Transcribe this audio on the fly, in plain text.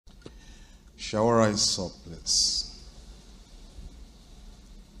Shall we rise up, please?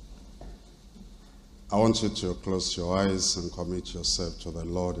 I want you to close your eyes and commit yourself to the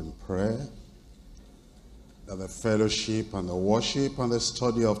Lord in prayer. That the fellowship and the worship and the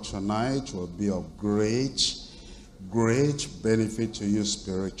study of tonight will be of great benefit to you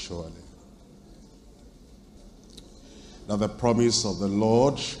spiritually. That the promise of the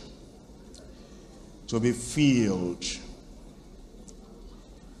Lord to be filled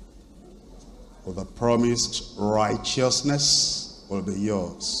with the promised righteousness will be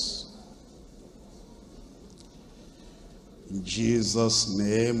yours. In Jesus'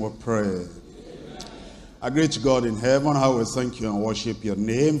 name we pray. Amen. Our great God in heaven, how we thank you and worship your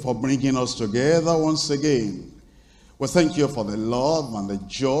name for bringing us together once again. We thank you for the love and the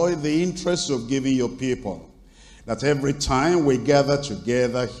joy, the interest of giving your people. That every time we gather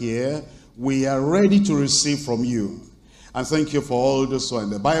together here, we are ready to receive from you. And thank you for all those who are in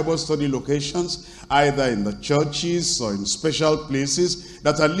the Bible study locations, either in the churches or in special places,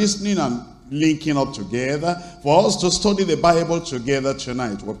 that are listening and linking up together for us to study the Bible together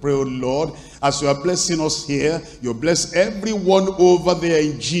tonight. We pray, oh Lord, as you are blessing us here, you bless everyone over there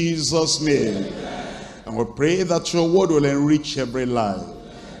in Jesus' name. Amen. And we pray that your word will enrich every life.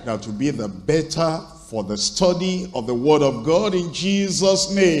 That will be the better for the study of the word of God in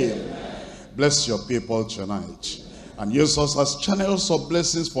Jesus' name. Amen. Bless your people tonight. And use us as channels of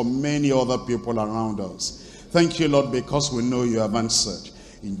blessings for many other people around us. Thank you, Lord, because we know you have answered.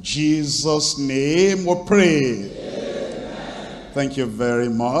 In Jesus' name we pray. Amen. Thank you very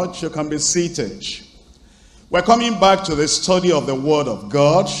much. You can be seated. We're coming back to the study of the Word of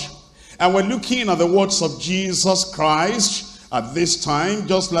God. And we're looking at the words of Jesus Christ at this time,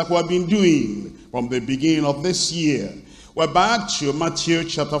 just like we've been doing from the beginning of this year. We're back to Matthew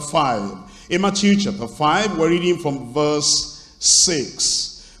chapter 5. In Matthew chapter 5, we're reading from verse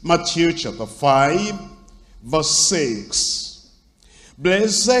 6. Matthew chapter 5, verse 6.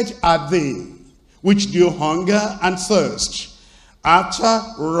 Blessed are they which do hunger and thirst after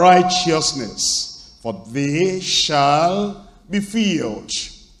righteousness, for they shall be filled.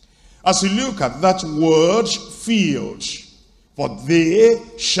 As you look at that word, filled, for they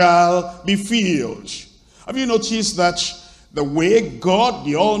shall be filled. Have you noticed that the way God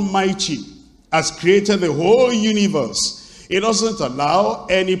the Almighty has created the whole universe, it doesn't allow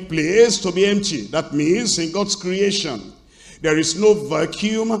any place to be empty? That means in God's creation, there is no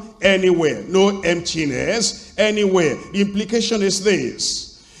vacuum anywhere, no emptiness anywhere. The implication is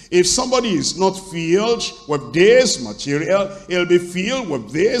this: if somebody is not filled with this material, he'll be filled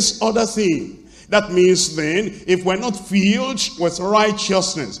with this other thing. That means then, if we're not filled with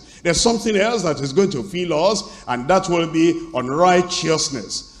righteousness, there's something else that is going to fill us, and that will be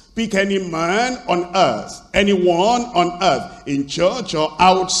unrighteousness. Pick any man on earth, anyone on earth, in church or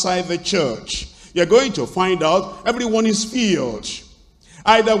outside the church. You're going to find out everyone is filled.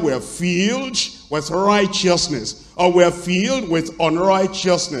 Either we're filled with righteousness or we're filled with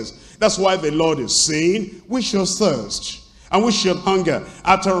unrighteousness. That's why the Lord is saying we should thirst and we should hunger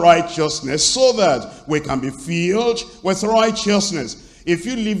after righteousness so that we can be filled with righteousness. If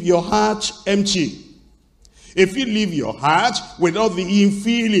you leave your heart empty, if you leave your heart without the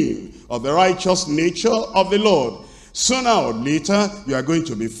infilling of the righteous nature of the Lord, sooner or later you are going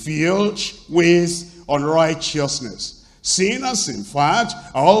to be filled with unrighteousness. Sinners, in fact,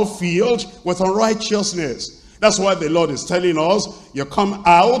 are all filled with unrighteousness. That's why the Lord is telling us, you come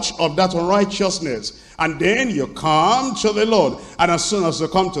out of that unrighteousness, and then you come to the Lord. And as soon as you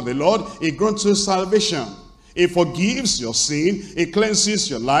come to the Lord, He grants you salvation. He forgives your sin, He cleanses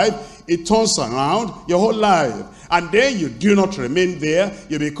your life, He turns around your whole life. And then you do not remain there.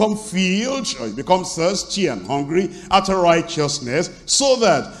 You become filled, or you become thirsty and hungry after righteousness, so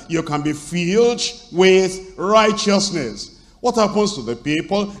that you can be filled with righteousness. What happens to the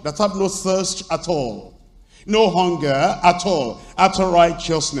people that have no thirst at all, no hunger at all after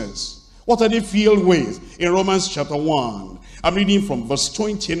righteousness? What are they filled with? In Romans chapter 1, I'm reading from verse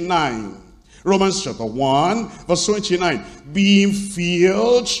 29. Romans chapter 1, verse 29. Being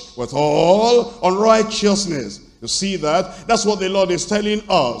filled with all unrighteousness. You see that? That's what the Lord is telling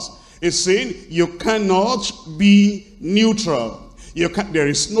us. He's saying you cannot be neutral. There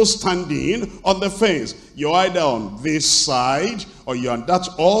is no standing on the fence. You're either on this side or you're on that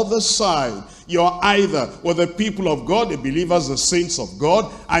other side. You're either with the people of God, the believers, the saints of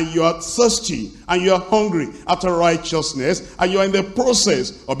God, and you are thirsty and you are hungry after righteousness, and you're in the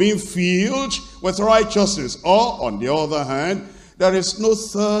process of being filled with righteousness. Or on the other hand, there is no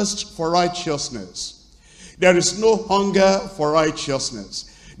thirst for righteousness. There is no hunger for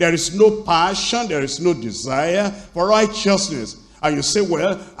righteousness. There is no passion, there is no desire for righteousness. And you say,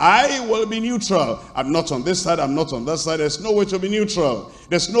 well, I will be neutral. I'm not on this side, I'm not on that side. There's no way to be neutral.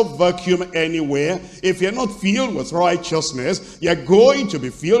 There's no vacuum anywhere. If you're not filled with righteousness, you're going to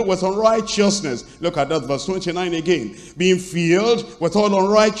be filled with unrighteousness. Look at that verse 29 again. Being filled with all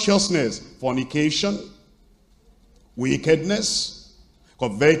unrighteousness, fornication, wickedness,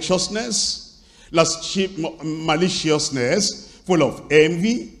 covetousness, maliciousness, full of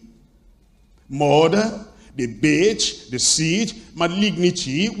envy, murder, debate, deceit,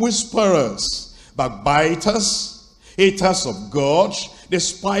 malignity, whisperers, backbiters, haters of God,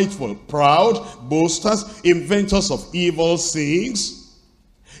 despiteful, proud, boasters, inventors of evil things,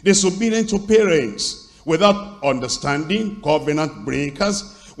 disobedient to parents, without understanding, covenant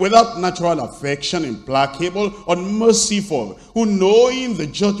breakers, without natural affection, implacable, unmerciful, who knowing the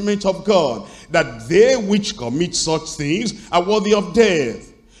judgment of God, that they which commit such things are worthy of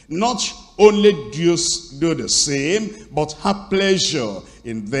death, not only do the same, but have pleasure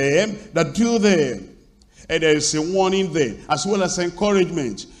in them that do them. And there is a warning there, as well as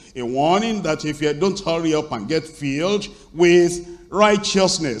encouragement. A warning that if you don't hurry up and get filled with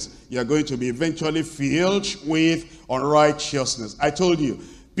righteousness, you're going to be eventually filled with unrighteousness. I told you,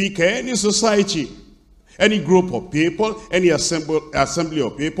 pick any society, any group of people, any assembly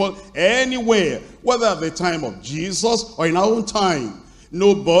of people, anywhere, whether at the time of Jesus or in our own time.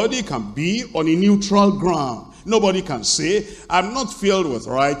 Nobody can be on a neutral ground. Nobody can say, I'm not filled with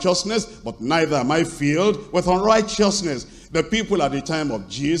righteousness, but neither am I filled with unrighteousness. The people at the time of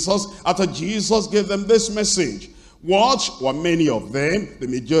Jesus, after Jesus gave them this message, what were many of them, the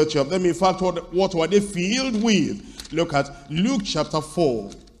majority of them, in fact, what were they filled with? Look at Luke chapter 4.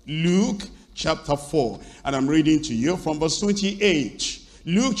 Luke chapter 4. And I'm reading to you from verse 28.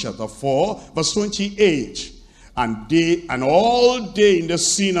 Luke chapter 4, verse 28. And all day in the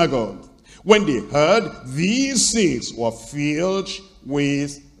synagogue, when they heard these things, were filled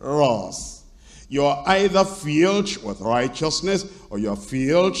with wrath. You are either filled with righteousness or you are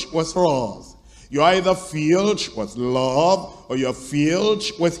filled with wrath. You are either filled with love or you are filled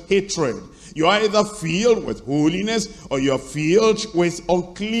with hatred. You are either filled with holiness or you are filled with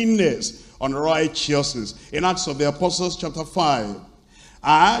uncleanness, unrighteousness. In Acts of the Apostles chapter 5.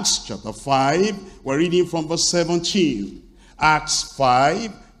 Acts chapter 5, we're reading from verse 17. Acts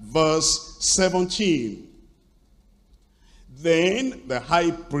 5, verse 17. Then the high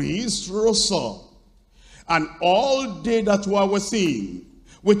priest rose up, and all they that were with him,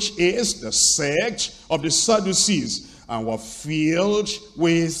 which is the sect of the Sadducees, and were filled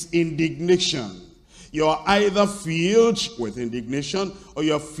with indignation. You are either filled with indignation or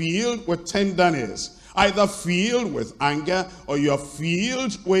you are filled with tenderness. Either filled with anger or you are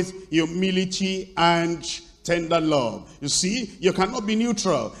filled with humility and tender love. You see, you cannot be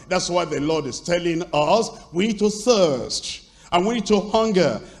neutral. That's why the Lord is telling us we need to thirst and we need to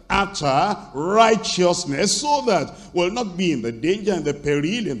hunger after righteousness, so that we'll not be in the danger and the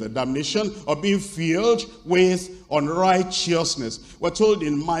peril and the damnation of being filled with unrighteousness. We're told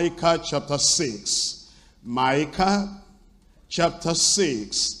in Micah chapter 6. Micah chapter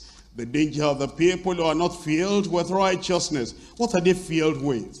 6. The danger of the people who are not filled with righteousness. What are they filled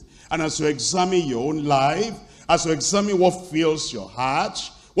with? And as you examine your own life, as you examine what fills your heart,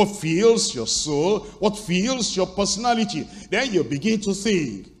 what fills your soul, what fills your personality, then you begin to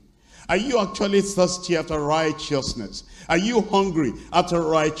think, are you actually thirsty after righteousness? Are you hungry after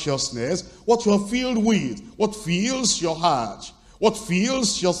righteousness? What you are filled with, what fills your heart, what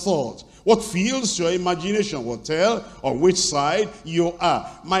fills your thought, what fills your imagination will tell on which side you are.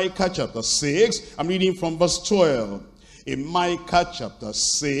 Micah chapter 6, I'm reading from verse 12. In Micah chapter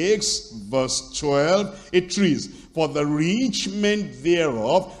 6, verse 12, it reads, for the rich men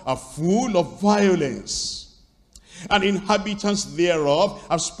thereof are full of violence, and inhabitants thereof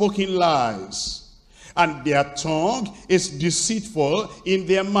have spoken lies, and their tongue is deceitful in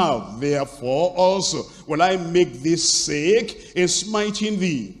their mouth. Therefore also will I make thee sick in smiting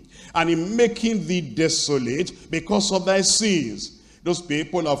thee, and in making thee desolate because of thy sins. Those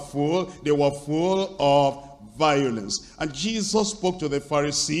people are full, they were full of violence. And Jesus spoke to the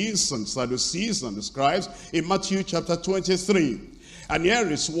Pharisees and Sadducees and the scribes in Matthew chapter 23. And here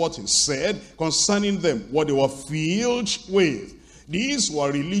is what he said concerning them, what they were filled with. These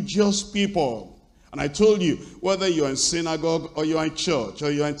were religious people. And I told you, whether you're in synagogue or you're in church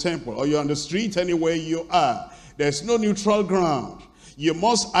or you're in temple or you're on the street, anywhere you are, there's no neutral ground. You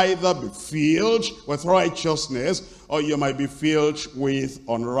must either be filled with righteousness or you might be filled with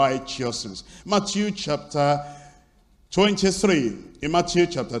unrighteousness. Matthew chapter 23. In Matthew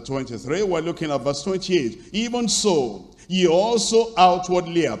chapter 23, we're looking at verse 28. Even so, ye also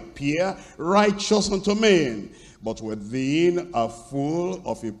outwardly appear righteous unto men, but within are full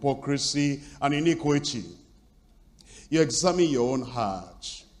of hypocrisy and iniquity. You examine your own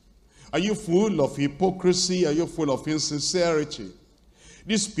heart. Are you full of hypocrisy? Are you full of insincerity?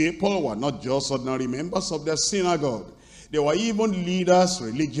 These people were not just ordinary members of their synagogue. They were even leaders,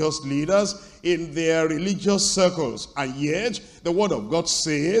 religious leaders in their religious circles. And yet, the word of God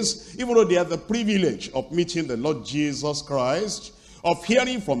says, even though they had the privilege of meeting the Lord Jesus Christ, of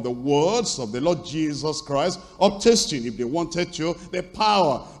hearing from the words of the Lord Jesus Christ, of tasting, if they wanted to, the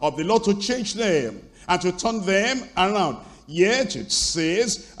power of the Lord to change them and to turn them around. Yet it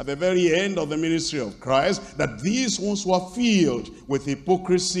says at the very end of the ministry of Christ that these ones were filled with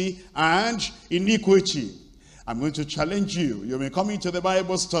hypocrisy and iniquity. I'm going to challenge you. You may come into the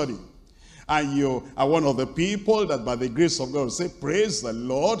Bible study and you are one of the people that by the grace of God will say, praise the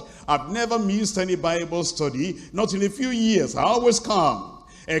Lord, I've never missed any Bible study, not in a few years. I always come.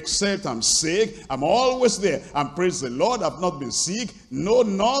 Except I'm sick, I'm always there. And praise the Lord, I've not been sick. No,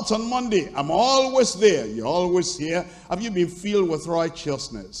 not on Monday. I'm always there. You're always here. Have you been filled with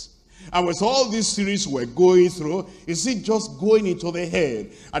righteousness? And with all these series we're going through, is it just going into the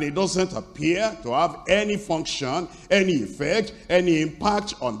head? And it doesn't appear to have any function, any effect, any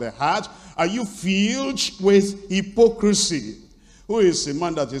impact on the heart. Are you filled with hypocrisy? Who is a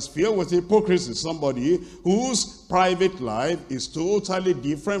man that is filled with hypocrisy? Somebody whose private life is totally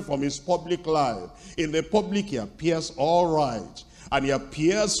different from his public life. In the public, he appears all right, and he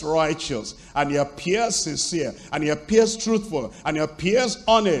appears righteous, and he appears sincere, and he appears truthful, and he appears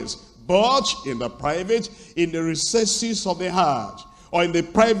honest. But in the private, in the recesses of the heart, or in the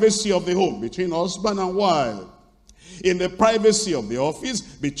privacy of the home, between husband and wife, in the privacy of the office,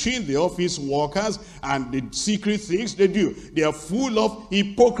 between the office workers and the secret things they do, they are full of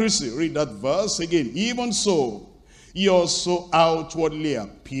hypocrisy. Read that verse again. Even so, ye also outwardly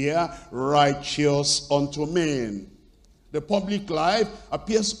appear righteous unto men. The public life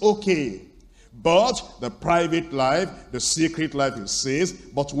appears okay, but the private life, the secret life, it says,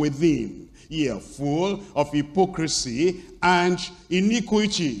 but within ye are full of hypocrisy and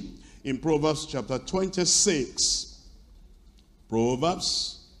iniquity. In Proverbs chapter 26,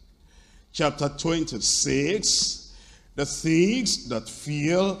 Proverbs chapter 26, the things that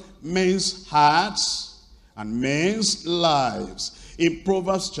fill men's hearts and men's lives. In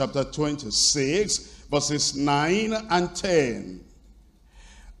Proverbs chapter 26, verses 9 and 10.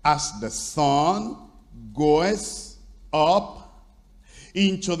 As the sun goeth up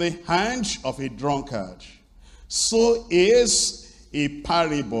into the hand of a drunkard, so is a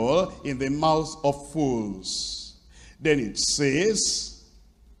parable in the mouth of fools. Then it says,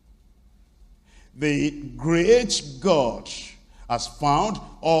 the great God has found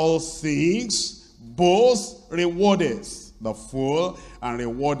all things, both rewardeth the fool and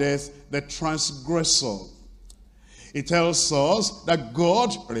rewardeth the transgressor. It tells us that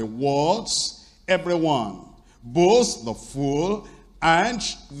God rewards everyone, both the fool and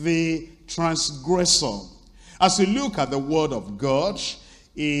the transgressor. As we look at the word of God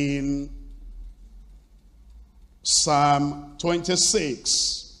in Psalm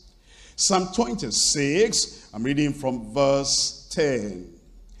 26. Psalm 26, I'm reading from verse 10.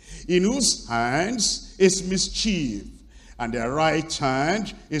 In whose hands is mischief, and their right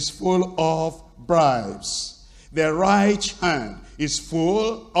hand is full of bribes. Their right hand is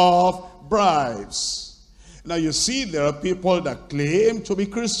full of bribes. Now you see, there are people that claim to be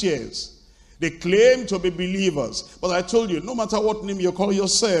Christians. They claim to be believers. But I told you, no matter what name you call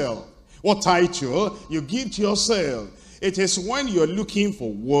yourself, what title you give to yourself, it is when you're looking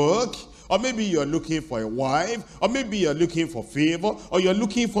for work, or maybe you're looking for a wife, or maybe you're looking for favor, or you're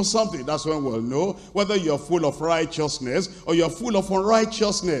looking for something. That's when we'll know whether you're full of righteousness or you're full of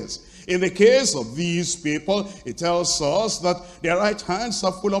unrighteousness. In the case of these people, it tells us that their right hands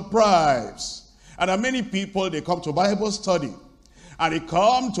are full of bribes. And there are many people, they come to Bible study, and they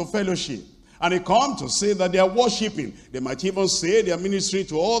come to fellowship, and they come to say that they are worshiping. They might even say they are ministering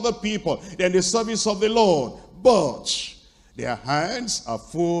to other people. They're in the service of the Lord. But their hands are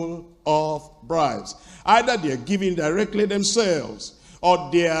full of bribes. Either they are giving directly themselves, or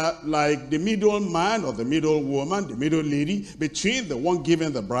they are like the middleman or the middle woman, the middle lady, between the one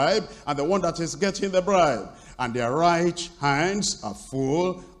giving the bribe and the one that is getting the bribe. And their right hands are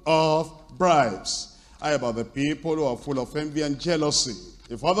full of bribes. How about the people who are full of envy and jealousy?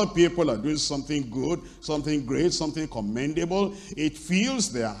 If other people are doing something good, something great, something commendable, it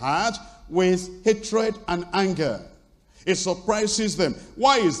fills their heart with hatred and anger. It surprises them.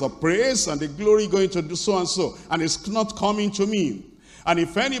 Why is the praise and the glory going to do so and so, and it's not coming to me? And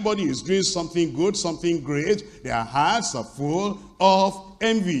if anybody is doing something good, something great, their hearts are full of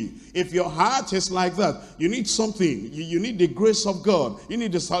envy. If your heart is like that, you need something. You need the grace of God. You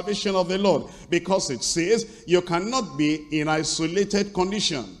need the salvation of the Lord. Because it says you cannot be in isolated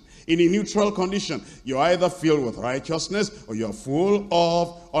condition, in a neutral condition. You're either filled with righteousness or you're full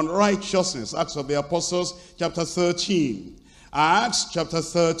of unrighteousness. Acts of the Apostles chapter 13. Acts chapter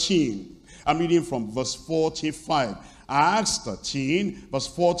 13. I'm reading from verse 45. Acts 13 verse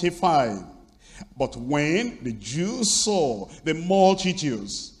 45. But when the Jews saw the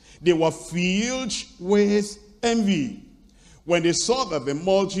multitudes, they were filled with envy. When they saw that the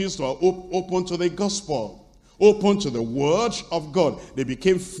multitudes were open to the gospel, open to the word of God, they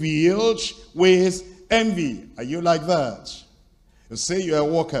became filled with envy. Are you like that? You say you're a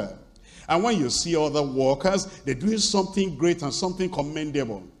worker, and when you see other workers, they're doing something great and something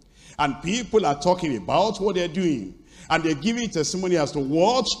commendable, and people are talking about what they're doing, and they're giving testimony as to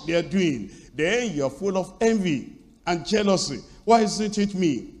what they're doing, then you're full of envy and jealousy. Why isn't it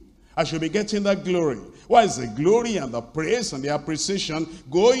me? I should be getting that glory. Why is the glory and the praise and the appreciation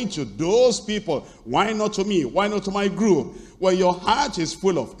going to those people? Why not to me? Why not to my group? When your heart is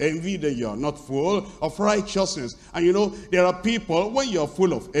full of envy, then you're not full of righteousness. And you know, there are people, when you're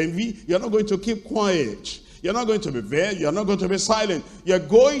full of envy, you're not going to keep quiet. You're not going to be there. You're not going to be silent. You're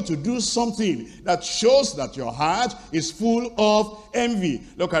going to do something that shows that your heart is full of envy.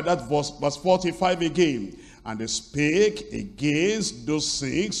 Look at that verse 45 again. And they spake against those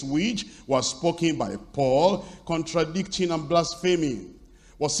things which were spoken by Paul, contradicting and blaspheming.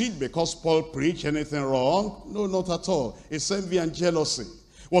 Was it because Paul preached anything wrong? No, not at all. It's envy and jealousy.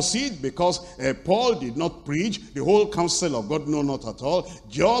 Was it because Paul did not preach the whole counsel of God? No, not at all.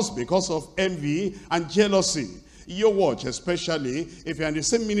 Just because of envy and jealousy. You watch, especially if you're in the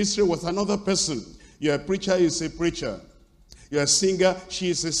same ministry with another person. You're a preacher, he's a preacher. You're a singer, she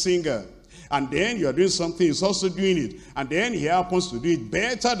is a singer. And then you're doing something, he's also doing it. And then he happens to do it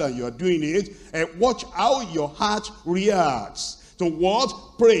better than you're doing it. Watch how your heart reacts to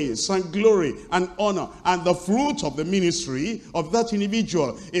what? Praise and glory and honor and the fruit of the ministry of that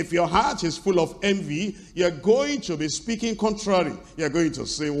individual. If your heart is full of envy, you're going to be speaking contrary. You're going to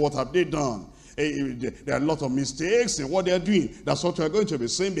say, what have they done? There are a lot of mistakes in what they're doing. That's what you're going to be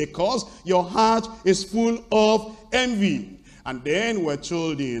saying, because your heart is full of envy. And then we're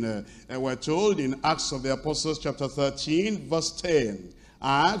told in Acts of the Apostles chapter 13 verse 10.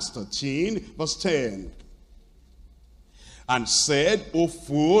 Acts 13 verse 10. And said, O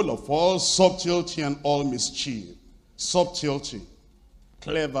full of all subtlety and all mischief. Subtlety,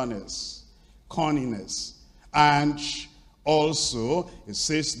 cleverness, cunningness, and also, it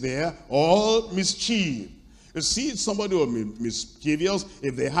says there, all mischief. You see, somebody who is mischievous,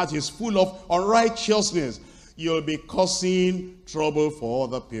 if the heart is full of unrighteousness, you'll be causing trouble for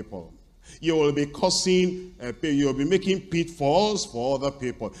other people. You will be causing, you'll be making pitfalls for other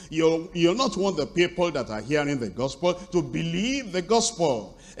people. You'll not want the people that are hearing the gospel to believe the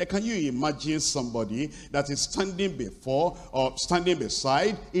gospel. Can you imagine somebody that is standing before or standing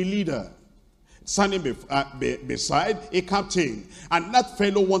beside a leader? Standing beside a captain, and that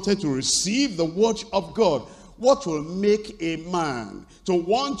fellow wanted to receive the word of God. What will make a man to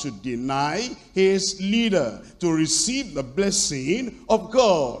want to deny his leader to receive the blessing of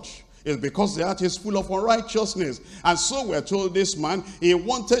God? It's because the heart is full of unrighteousness. And so we're told this man, he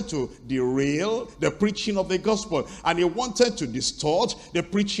wanted to derail the preaching of the gospel. And he wanted to distort the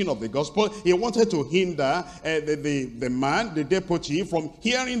preaching of the gospel. He wanted to hinder the man, the deputy, from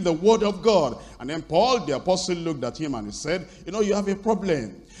hearing the word of God. And then Paul, the apostle, looked at him and he said, you know, you have a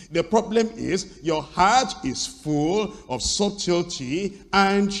problem. The problem is your heart is full of subtlety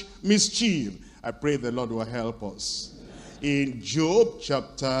and mischief. I pray the Lord will help us. In Job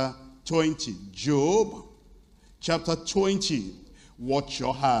chapter 20, Job chapter 20, watch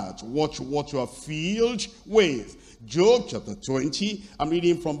your heart, watch what you are filled with. Job chapter 20, I'm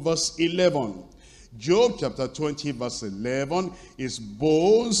reading from verse 11. Job chapter 20 verse 11, his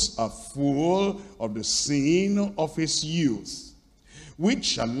bones are full of the sin of his youth, which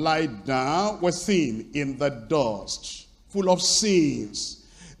shall lie down with him in the dust, full of sins.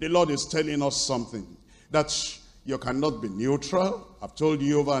 The Lord is telling us something, that you cannot be neutral. I've told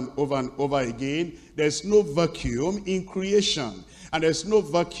you over and over and over again, there's no vacuum in creation, and there's no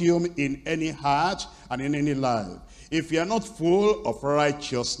vacuum in any heart and in any life. If you are not full of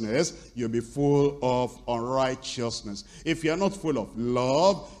righteousness, you'll be full of unrighteousness. If you are not full of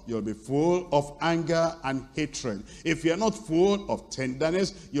love, you'll be full of anger and hatred. If you are not full of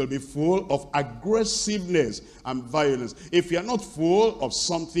tenderness, you'll be full of aggressiveness and violence. If you are not full of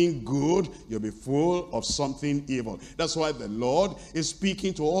something good, you'll be full of something evil. That's why the Lord is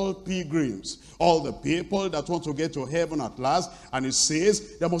speaking to all pilgrims, all the people that want to get to heaven at last, and he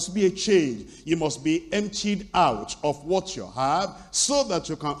says there must be a change. You must be emptied out of what you have so that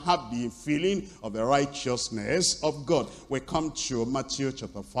you can have the feeling of the righteousness of God. We come to Matthew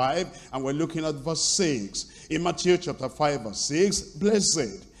chapter 5 and we're looking at verse 6. In Matthew chapter 5 verse 6,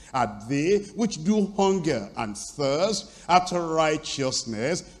 blessed are they which do hunger and thirst after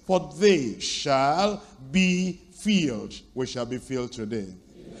righteousness, for they shall be filled. We shall be filled today.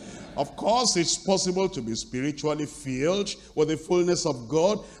 Of course, it's possible to be spiritually filled with the fullness of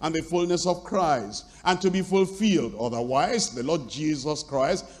God and the fullness of Christ, and to be fulfilled. Otherwise, the Lord Jesus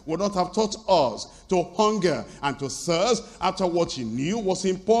Christ would not have taught us to hunger and to thirst after what he knew was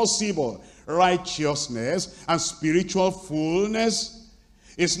impossible. Righteousness and spiritual fullness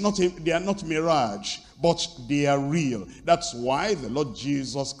they are not mirage, but they are real. That's why the Lord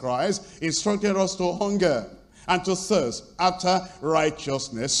Jesus Christ instructed us to hunger and to thirst after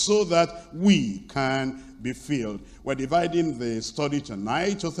righteousness so that we can be filled. We're dividing the study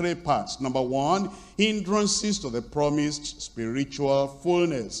tonight to 3 parts. Number 1, hindrances to the promised spiritual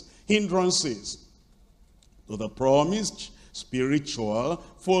fullness. Hindrances to the promised spiritual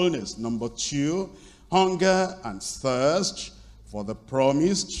fullness. Number 2, hunger and thirst for the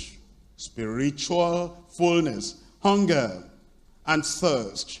promised spiritual fullness. Hunger and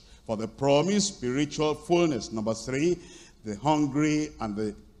thirst for the promised spiritual fullness. Number 3, the hungry and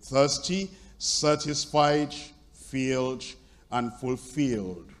the thirsty, satisfied, filled, and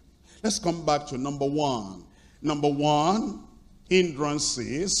fulfilled. Let's come back to number 1. Number 1,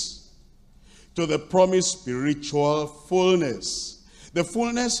 hindrances to the promised spiritual fullness. The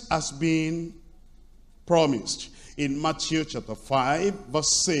fullness has been promised in Matthew chapter 5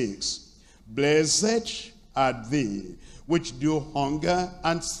 verse 6. Blessed are they which do hunger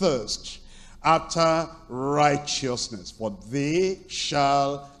and thirst after righteousness, for they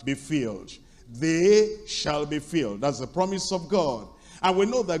shall be filled. They shall be filled. That's the promise of God. And we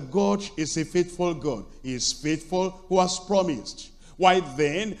know that God is a faithful God. He is faithful who has promised. Why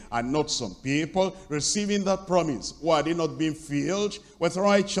then are not some people receiving that promise? Why are they not being filled with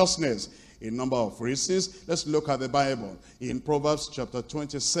righteousness? A number of reasons. Let's look at the Bible. In Proverbs chapter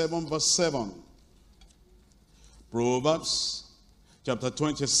 27 verse 7. Proverbs chapter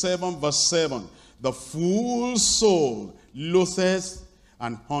 27 verse 7. The fool's soul loatheth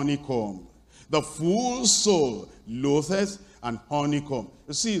an honeycomb. The fool's soul loatheth an honeycomb.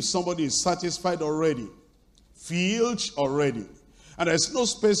 You see, if somebody is satisfied already, filled already, and there's no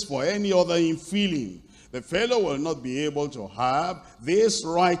space for any other infilling, the fellow will not be able to have this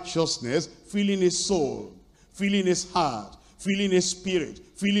righteousness filling his soul, filling his heart, filling his spirit,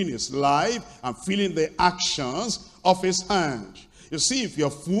 filling his life, and filling the actions of his hand. You see, if you're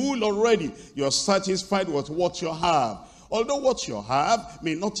full already, you're satisfied with what you have. Although what you have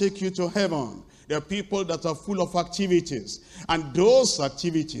may not take you to heaven. There are people that are full of activities. And those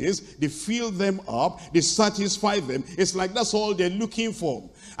activities, they fill them up, they satisfy them. It's like that's all they're looking for.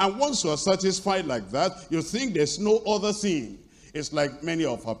 And once you are satisfied like that, you think there's no other thing. It's like many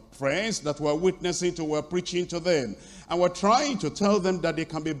of our friends that we're witnessing to, we're preaching to them. And we're trying to tell them that they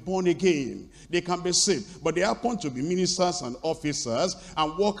can be born again. They can be saved. But they happen to be ministers and officers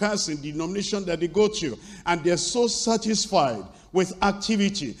and workers in the denomination that they go to. And they're so satisfied with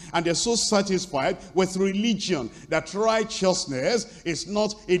activity. And they're so satisfied with religion that righteousness is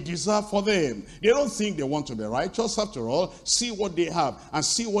not a desire for them. They don't think they want to be righteous. After all, see what they have and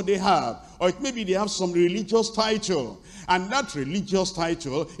see what they have. Or it maybe they have some religious title. And that religious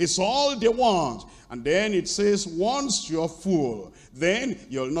title is all they want. And then it says, once you're full, then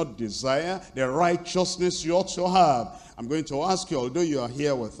you'll not desire the righteousness you ought to have. I'm going to ask you, although you are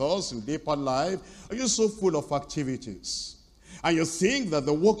here with us in deeper life, are you so full of activities? And you think that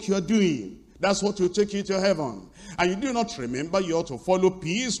the work you're doing, that's what will take you to heaven. And you do not remember you ought to follow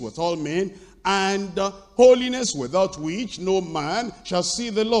peace with all men and holiness, without which no man shall see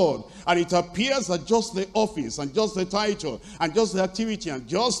the Lord. And it appears that just the office and just the title and just the activity and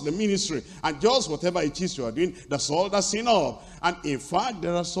just the ministry and just whatever it is you are doing, that's all that's enough. And in fact,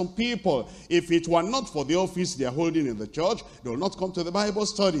 there are some people, if it were not for the office they are holding in the church, they will not come to the Bible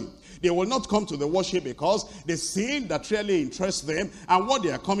study. They will not come to the worship because the thing that really interests them and what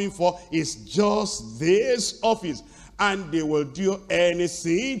they are coming for is just this office. and they will do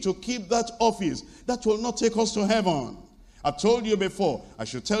anything to keep that office. That will not take us to heaven. I've told you before, I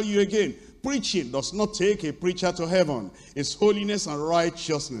should tell you again, preaching does not take a preacher to heaven. It's holiness and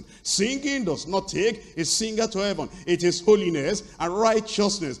righteousness. Singing does not take a singer to heaven. It is holiness and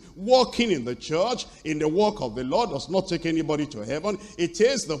righteousness. Walking in the church, in the work of the Lord, does not take anybody to heaven. It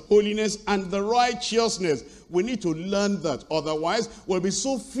is the holiness and the righteousness. We need to learn that. Otherwise, we'll be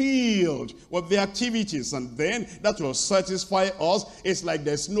so filled with the activities, and then that will satisfy us. It's like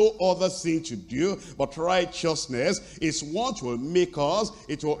there's no other thing to do. But righteousness is what will make us,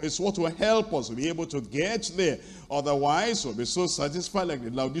 it's what will help us to be able to get there. Otherwise, we'll be so satisfied like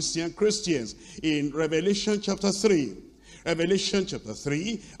the Laodicean Christians. In Revelation chapter 3. Revelation chapter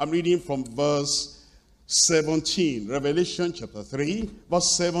 3, I'm reading from verse 17. Revelation chapter 3,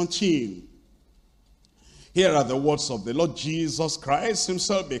 verse 17. Here are the words of the Lord Jesus Christ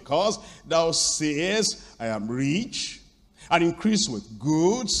himself. Because thou sayest, I am rich, and increase with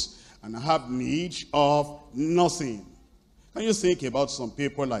goods, and have need of nothing. Can you think about some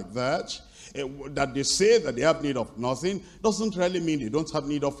people like that? That they say that they have need of nothing doesn't really mean they don't have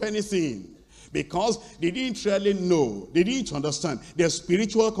need of anything. Because they didn't really know, they didn't understand their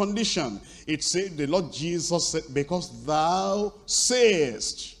spiritual condition. It said, the Lord Jesus said, because thou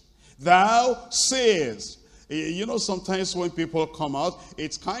sayest. Thou sayest. You know, sometimes when people come out,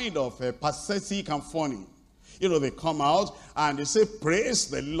 it's kind of pathetic and funny. You know, they come out and they say, praise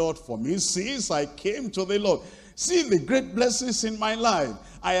the Lord for me since I came to the Lord. See the great blessings in my life.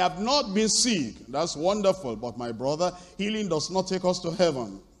 I have not been sick. That's wonderful. But my brother, healing does not take us to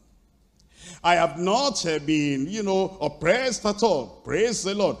heaven. I have not been, oppressed at all. Praise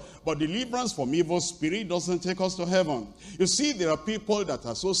the Lord. But deliverance from evil spirit doesn't take us to heaven. You see, there are people that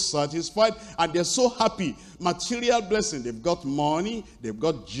are so satisfied and they're so happy. Material blessing. They've got money, they've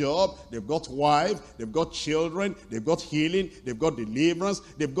got job, they've got wife, they've got children, they've got healing, they've got deliverance,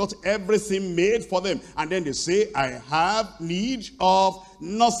 they've got everything made for them. And then they say, I have need of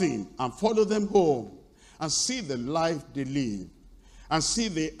nothing. And follow them home and see the life they live, and see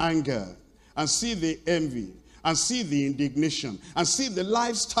the anger, and see the envy, and see the indignation, and see the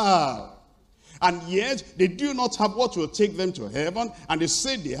lifestyle. And yet, they do not have what will take them to heaven, and they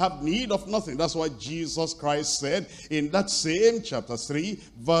say they have need of nothing. That's why Jesus Christ said in that same chapter 3,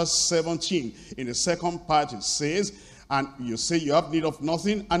 verse 17, in the second part it says, and you say you have need of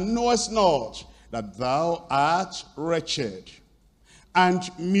nothing, and knowest not that thou art wretched, and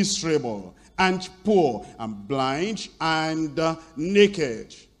miserable, and poor, and blind, and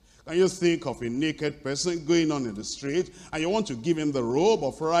naked. Can you think of a naked person going on in the street and you want to give him the robe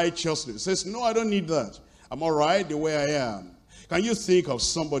of righteousness? He says, no, I don't need that. I'm all right the way I am. Can you think of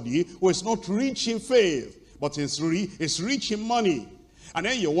somebody who is not rich in faith, but is rich in money? And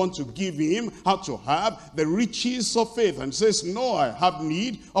then you want to give him how to have the riches of faith. And says, no, I have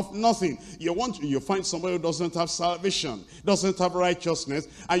need of nothing. You find somebody who doesn't have salvation, doesn't have righteousness,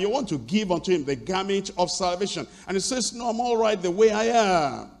 and you want to give unto him the garment of salvation. And he says, no, I'm all right the way I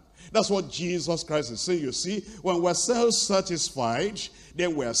am. That's what Jesus Christ is saying. You see, when we're self-satisfied,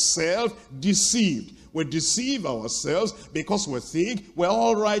 then we're self-deceived. We deceive ourselves because we think we're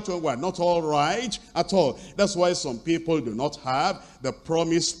all right when we're not all right at all. That's why some people do not have the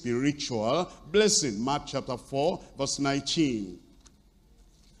promised spiritual blessing. Mark chapter 4, verse 19.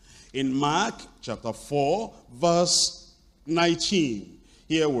 In Mark chapter 4, verse 19,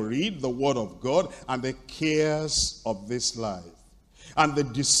 here we read the word of God, and the cares of this life, and the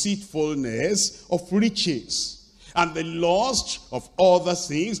deceitfulness of riches, and the lust of other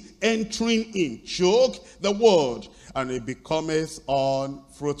things entering in, choke the word, and it becometh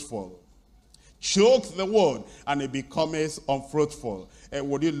unfruitful. Choke the word, and it becometh unfruitful.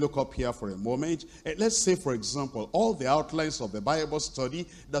 Would you look up here for a moment? Let's say, for example, all the outlines of the Bible study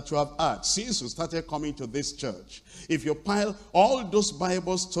that you have had since you started coming to this church. If you pile all those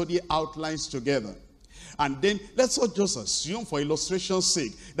Bible study outlines together, and then let's not just assume, for illustration's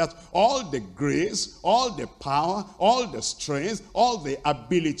sake, that all the grace, all the power, all the strength, all the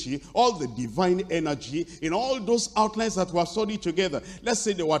ability, all the divine energy in all those outlines that were studied together, let's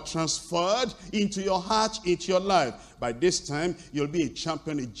say they were transferred into your heart, into your life. By this time, you'll be a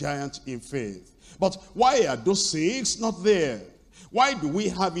champion, a giant in faith. But why are those things not there? Why do we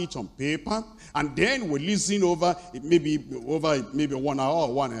have it on paper, and then we listen over maybe 1 hour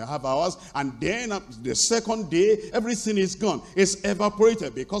or 1.5 hours, and then the second day, everything is gone. It's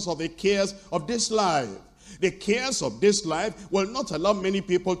evaporated because of the cares of this life. The cares of this life will not allow many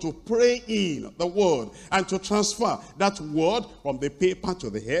people to pray in the word and to transfer that word from the paper to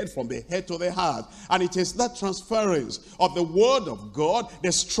the head, from the head to the heart. And it is that transference of the word of God,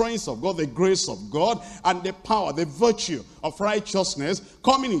 the strength of God, the grace of God, and the power, the virtue of righteousness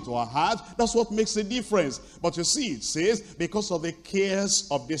coming into our heart. That's what makes the difference. But you see, it says, because of the cares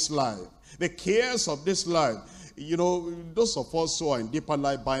of this life. The cares of this life. You know, those of us who are in Deeper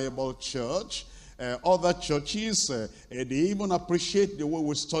Life Bible Church, other churches, they even appreciate the way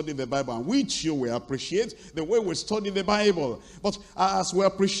we study the Bible. And we too will appreciate the way we study the Bible. But as we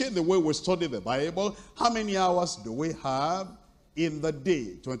appreciate the way we study the Bible, how many hours do we have in the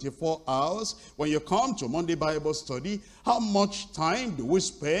day? 24 hours. When you come to Monday Bible study, how much time do we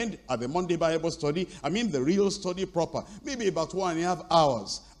spend at the Monday Bible study? I mean the real study proper. Maybe about 1.5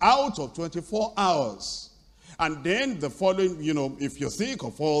 hours out of 24 hours. And then the following, you know, if you think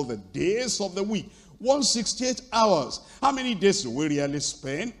of all the days of the week, 168 hours. How many days do we really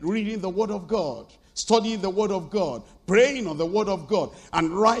spend reading the Word of God, studying the Word of God, praying on the Word of God,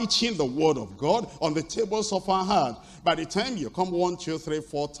 and writing the Word of God on the tables of our heart? By the time you come 1, 2, 3,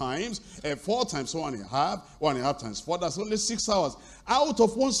 4 times, 4 times 1.5 times 4, that's only 6 hours. Out of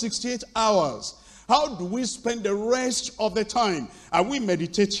 168 hours, how do we spend the rest of the time? Are we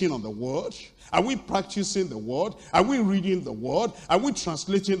meditating on the Word? Are we practicing the word? Are we reading the word? Are we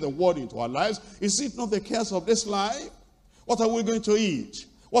translating the word into our lives? Is it not the cares of this life? What are we going to eat?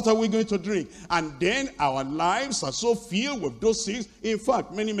 What are we going to drink? And then our lives are so filled with those things. In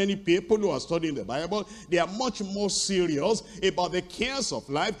fact, many people who are studying the Bible, they are much more serious about the cares of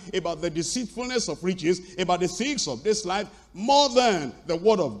life, about the deceitfulness of riches, about the things of this life, more than the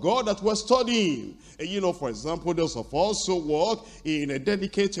word of God that we're studying. You know, for example, those of us who work in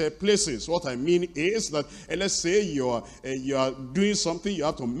dedicated places. What I mean is that, let's say you are doing something, you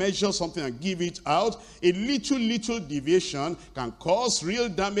have to measure something and give it out. A little deviation can cause real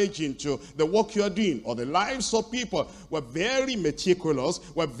damage into the work you are doing or the lives of people. We're very meticulous,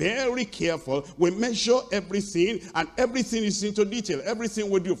 we're very careful, we measure everything, and everything is into detail. Everything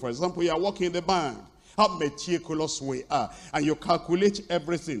we do. For example, you are working in the bank. How meticulous we are. And you calculate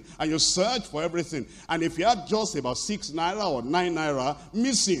everything. And you search for everything. And if you have just about 6 naira or 9 naira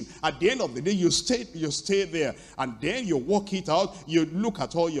missing, at the end of the day, you stay there. And then you work it out. You look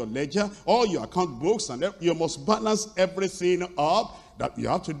at all your ledger, all your account books, and you must balance everything up. That you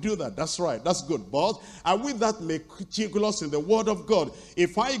have to do that. That's right. That's good. But are we that meticulous in the word of God?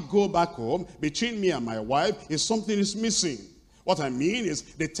 If I go back home, between me and my wife, if something is missing, what I mean is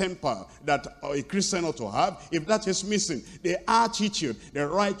the temper that a Christian ought to have, if that is missing, the attitude, the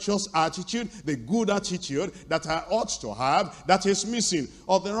righteous attitude, the good attitude that I ought to have, that is missing,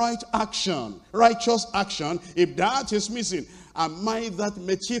 or the right action, righteous action, if that is missing, am I that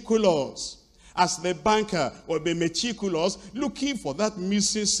meticulous? As the banker will be meticulous, looking for that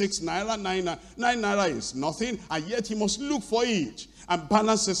missing 6 naira, 9 naira is nothing, and yet he must look for it and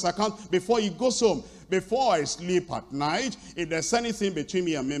balance his account before he goes home. Before I sleep at night, if there's anything between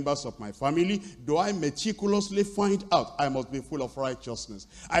me and members of my family, do I meticulously find out? I must be full of righteousness.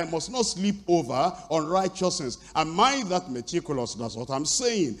 I must not sleep over on righteousness. Am I that meticulous? That's what I'm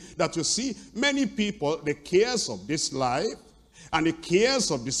saying. That you see, many people, the cares of this life and the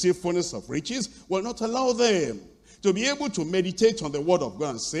cares of deceitfulness of riches will not allow them to be able to meditate on the word of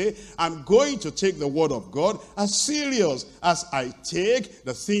God and say, I'm going to take the word of God as serious as I take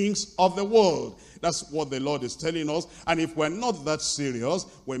the things of the world. That's what the Lord is telling us. And if we're not that serious,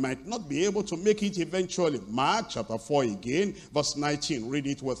 we might not be able to make it eventually. Mark chapter 4 again, verse 19. Read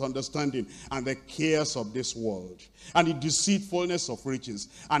it with understanding. And the cares of this world, and the deceitfulness of riches,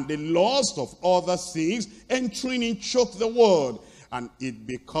 and the lust of other things, entering in, choke the word, and it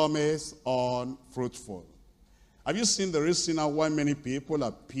becometh unfruitful. Have you seen the reason why many people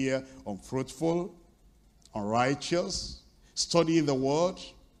appear unfruitful, unrighteous, studying the word,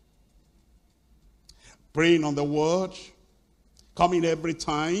 praying on the word, coming every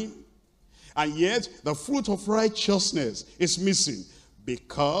time, and yet the fruit of righteousness is missing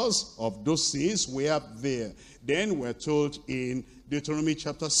because of those things we have there? Then we're told in Deuteronomy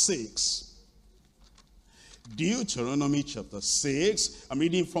chapter 6. Deuteronomy chapter 6, I'm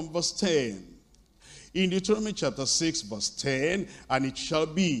reading from verse 10. In Deuteronomy chapter 6 verse 10, and it shall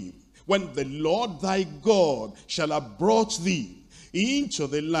be, when the Lord thy God shall have brought thee into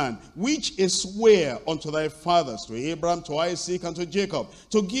the land which is sware unto thy fathers, to Abraham, to Isaac, and to Jacob,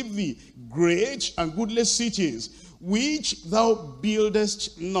 to give thee great and goodly cities, which thou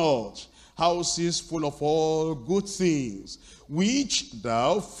buildest not, houses full of all good things, which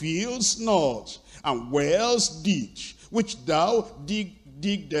thou fillest not, and wells ditch, which thou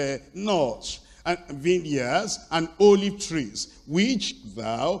digged not, and vineyards and olive trees, which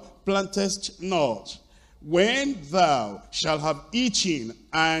thou plantest not. When thou shalt have eaten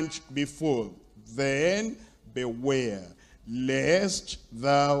and be full, then beware, lest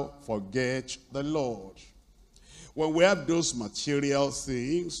thou forget the Lord. When we have those material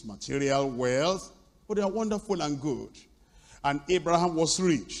things, material wealth, oh, they are wonderful and good. And Abraham was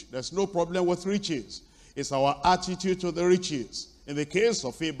rich. There's no problem with riches. It's our attitude to the riches. In the case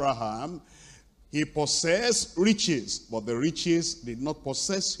of Abraham, he possessed riches, but the riches did not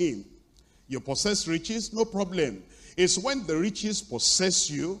possess him. You possess riches, no problem. It's when the riches possess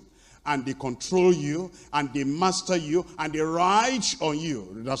you, and they control you, and they master you, and they ride on you.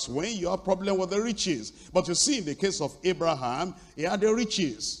 That's when you have a problem with the riches. But you see, in the case of Abraham, he had the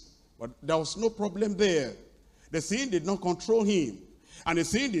riches, but there was no problem there. The thing did not control him. And the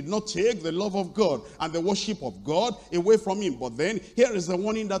thing did not take the love of God and the worship of God away from him. But then, here is the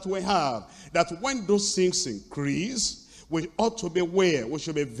warning that we have, that when those things increase, we ought to beware. We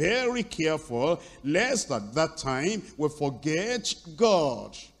should be very careful, lest at that time we forget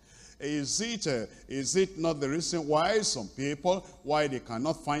God. Is it not the reason why some people, why they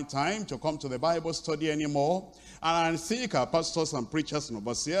cannot find time to come to the Bible study anymore? And I think our pastors and preachers and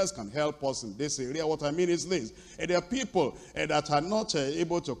overseers can help us in this area. What I mean is this. There are people that are not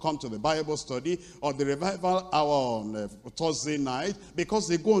able to come to the Bible study or the revival hour on Thursday night because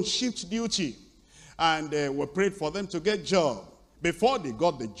they go on shift duty. And we prayed for them to get job. Before they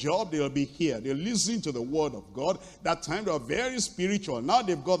got the job, they'll be here. They'll listen to the word of God. That time they were very spiritual. Now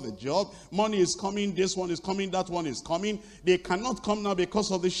they've got the job. Money is coming. This one is coming. That one is coming. They cannot come now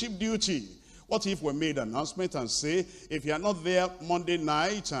because of the shift duty. What if we made an announcement and say, if you are not there Monday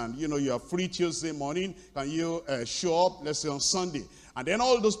night and you are free Tuesday morning, can you show up, let's say on Sunday? And then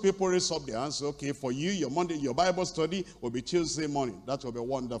all those people raise up their hands, okay, for you, your Bible study will be Tuesday morning. That will be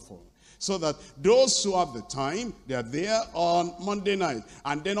wonderful. So that those who have the time, they are there on Monday night.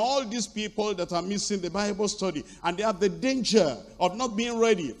 And then all these people that are missing the Bible study, and they have the danger of not being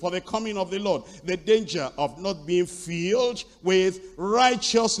ready for the coming of the Lord. The danger of not being filled with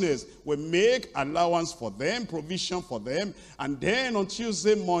righteousness. We make allowance for them, provision for them. And then on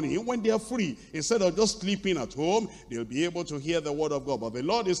Tuesday morning, when they are free, instead of just sleeping at home, they'll be able to hear the word of God. But the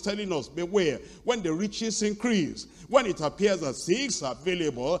Lord is telling us, beware, when the riches increase, when it appears that things are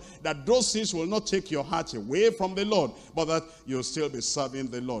available, that those things will not take your heart away from the Lord, but that you'll still be serving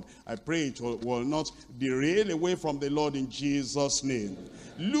the Lord. I pray it will not derail away from the Lord in Jesus' name.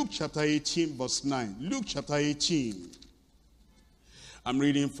 Luke chapter 18 verse 9. Luke chapter 18. I'm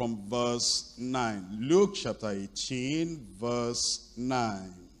reading from verse 9. Luke chapter 18 verse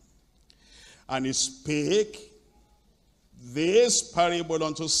 9. And he spake this parable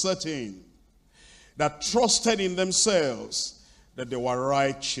unto certain that trusted in themselves that they were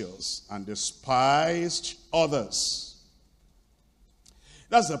righteous and despised others.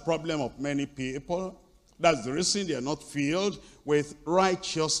 That's the problem of many people. That's the reason they are not filled with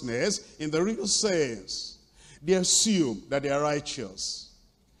righteousness in the real sense. They assume that they are righteous.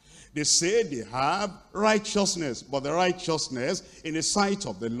 They say they have righteousness, but the righteousness in the sight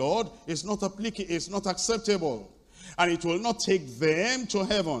of the Lord is not applicable, is not acceptable. And it will not take them to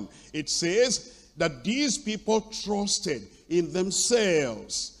heaven. It says that these people trusted in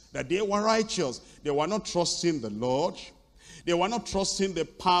themselves, that they were righteous. They were not trusting the Lord. They were not trusting the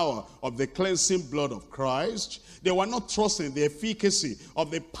power of the cleansing blood of Christ. They were not trusting the efficacy of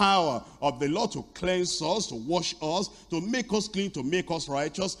the power of the Lord to cleanse us, to wash us, to make us clean, to make us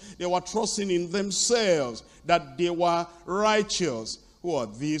righteous. They were trusting in themselves that they were righteous. Who are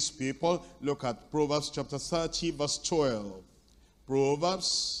these people? Look at Proverbs chapter 30 verse 12.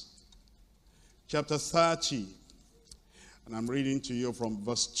 Proverbs chapter 30. And I'm reading to you from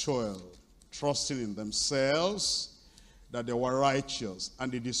verse 12. Trusting in themselves that they were righteous,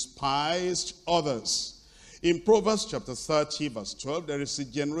 and they despised others. In Proverbs chapter 30 verse 12, there is a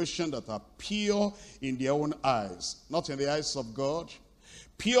generation that are pure in their own eyes, not in the eyes of God.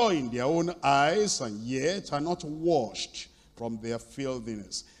 Pure in their own eyes, and yet are not washed from their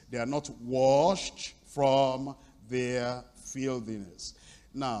filthiness. They are not washed from their filthiness.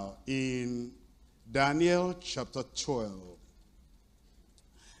 Now, in Daniel chapter 12,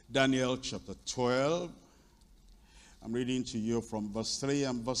 Daniel chapter 12, I'm reading to you from verse 3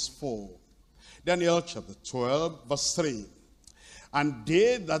 and verse 4. Daniel chapter 12, verse 3. And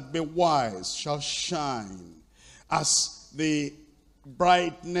they that be wise shall shine as the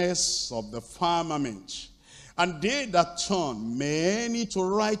brightness of the firmament. And they that turn many to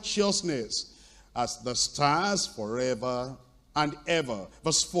righteousness as the stars forever and ever.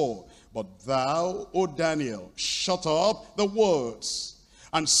 Verse 4. But thou, O Daniel, shut up the words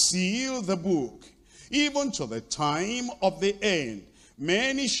and seal the book, even to the time of the end.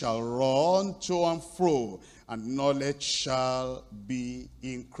 Many shall run to and fro, and knowledge shall be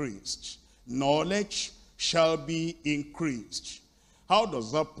increased. Knowledge shall be increased. How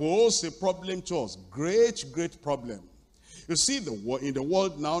does that pose a problem to us? Great, great problem. You see, in the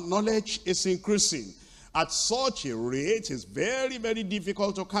world now, knowledge is increasing. At such a rate, it's very, very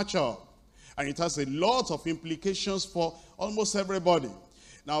difficult to catch up. And it has a lot of implications for almost everybody.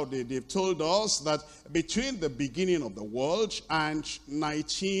 Now, they've told us that between the beginning of the world and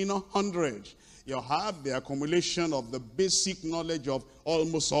 1900, you have the accumulation of the basic knowledge of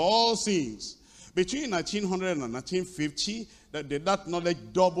almost all things. Between 1900 and 1950, that knowledge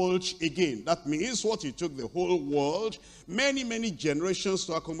doubled again. That means what it took the whole world many, many generations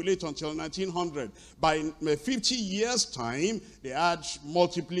to accumulate until 1900. By 50 years' time, they had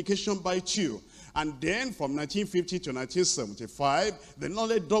multiplication by 2. And then from 1950 to 1975, the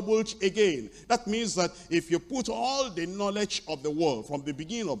knowledge doubled again. That means that if you put all the knowledge of the world, from the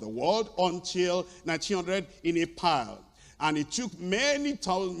beginning of the world until 1900 in a pile, and it took many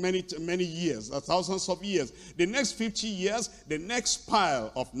years, thousands of years. The next 50 years, the next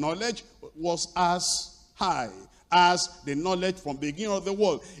pile of knowledge was as high as the knowledge from the beginning of the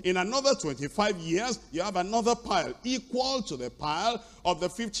world. In another 25 years, you have another pile equal to the pile of the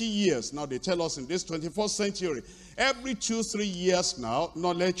 50 years. Now they tell us in this 21st century, every 2-3 years now,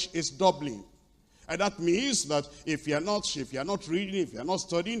 knowledge is doubling. And that means that if you're not reading, if you're not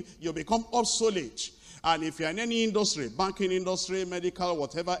studying, you become obsolete. And if you're in any industry, banking industry, medical,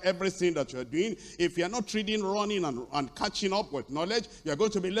 whatever, everything that you're doing, if you're not reading, running, and catching up with knowledge, you're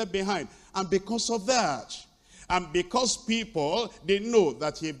going to be left behind. And because of that, and because people, they know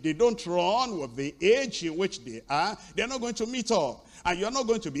that if they don't run with the age in which they are, they're not going to meet up. And you're not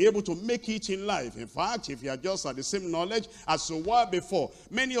going to be able to make it in life. In fact, if you are just at the same knowledge as you were before,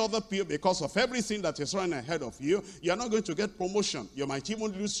 many other people, because of everything that is running ahead of you, you're not going to get promotion. You might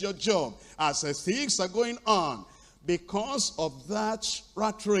even lose your job as things are going on. Because of that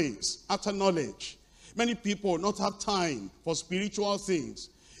rat race after knowledge, many people will not have time for spiritual things.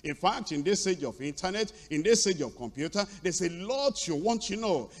 In fact, in this age of internet, in this age of computer, there's a lot you want to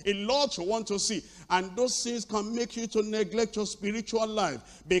know, a lot you want to see. And those things can make you to neglect your spiritual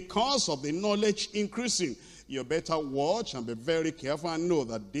life because of the knowledge increasing. You better watch and be very careful and know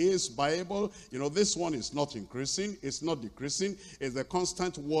that this Bible, this one is not increasing, it's not decreasing. It's the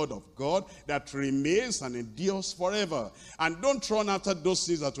constant word of God that remains and endures forever. And don't run after those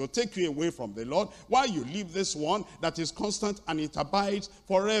things that will take you away from the Lord while you leave this one that is constant and it abides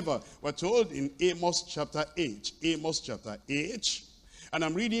forever. We're told in Amos chapter 8, and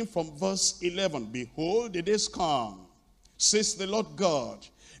I'm reading from verse 11. Behold, the days come, says the Lord God,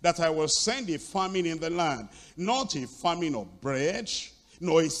 that I will send a famine in the land, not a famine of bread,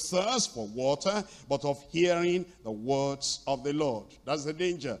 nor a thirst for water, but of hearing the words of the Lord. That's the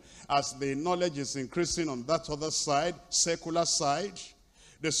danger. As the knowledge is increasing on that other side, secular side,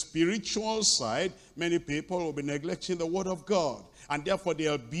 the spiritual side, many people will be neglecting the word of God. And therefore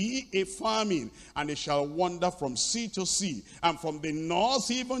there'll be a famine, and they shall wander from sea to sea, and from the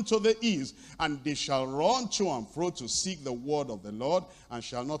north even to the east, and they shall run to and fro to seek the word of the Lord, and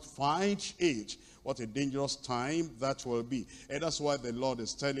shall not find it. What a dangerous time that will be. And that's why the Lord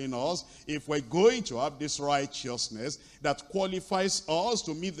is telling us, if we're going to have this righteousness that qualifies us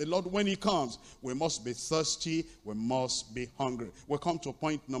to meet the Lord when he comes, we must be thirsty, we must be hungry. We come to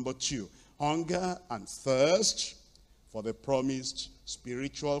point number 2. Hunger and thirst for the promised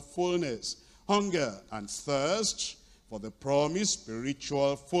spiritual fullness. Hunger and thirst for the promised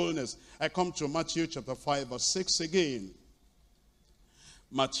spiritual fullness. I come to Matthew chapter 5 verse 6 again.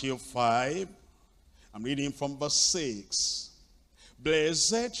 Matthew 5, I'm reading from verse 6.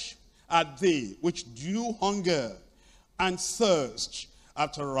 Blessed are they which do hunger and thirst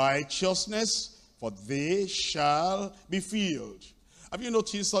after righteousness, for they shall be filled. Have you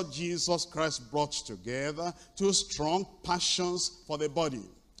noticed how Jesus Christ brought together 2 strong passions for the body?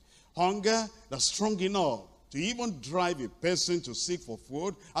 Hunger that's strong enough to even drive a person to seek for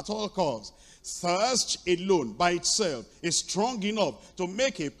food at all costs. Thirst alone by itself is strong enough to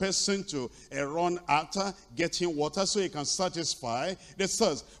make a person to run after getting water so he can satisfy the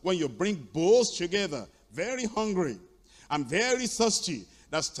thirst. When you bring both together, very hungry and very thirsty,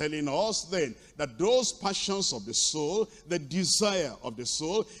 that's telling us then that those passions of the soul, the desire of the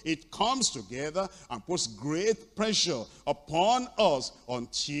soul, it comes together and puts great pressure upon us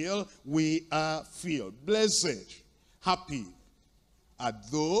until we are filled. Blessed, happy are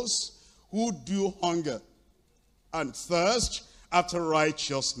those who do hunger and thirst after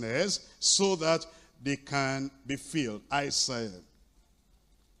righteousness, so that they can be filled. Isaiah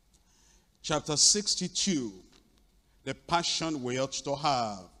chapter 62, the passion we ought to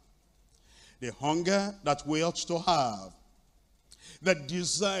have, the hunger that we ought to have, the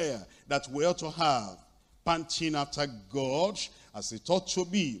desire that we ought to have, panting after God as it ought to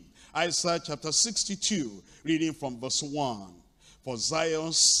be. Isaiah chapter 62, reading from verse 1. For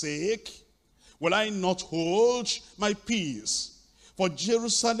Zion's sake will I not hold my peace. For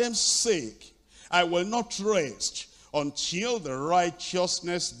Jerusalem's sake I will not rest until the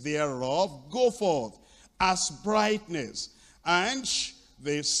righteousness thereof go forth as brightness, and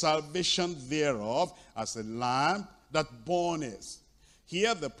the salvation thereof as a lamp that burneth.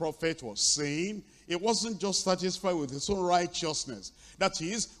 Here the prophet was saying he wasn't just satisfied with his own righteousness. That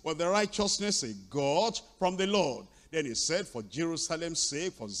is, with the righteousness he got from the Lord. Then he said, for Jerusalem's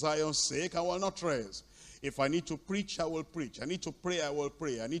sake, for Zion's sake, I will not rest. If I need to preach, I will preach. I need to pray, I will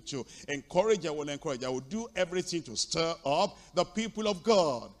pray. I need to encourage, I will encourage. I will do everything to stir up the people of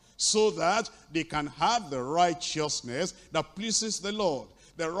God so that they can have the righteousness that pleases the Lord.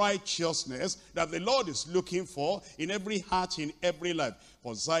 The righteousness that the Lord is looking for in every heart, in every life.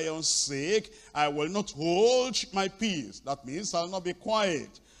 For Zion's sake, I will not hold my peace. That means I will not be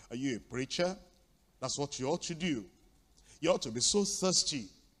quiet. Are you a preacher? That's what you ought to do. You ought to be so thirsty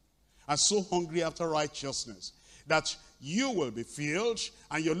and so hungry after righteousness that you will be filled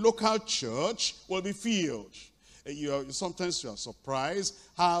and your local church will be filled. Sometimes you are surprised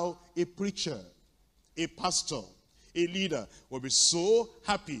how a preacher, a pastor, a leader will be so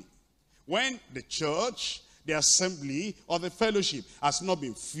happy when the church, the assembly, or the fellowship has not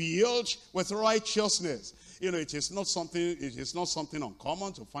been filled with righteousness. It is not something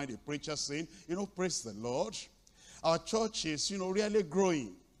uncommon to find a preacher saying, praise the Lord, our church is, really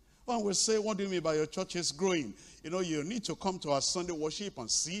growing. One will say, what do you mean by your church is growing? You need to come to our Sunday worship and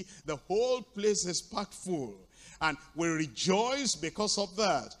see the whole place is packed full. And we rejoice because of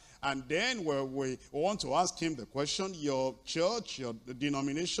that. And then we want to ask him the question, your church, your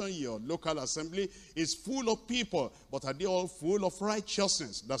denomination, your local assembly is full of people, but are they all full of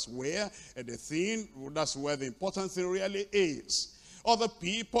righteousness? That's where the important thing really is. Other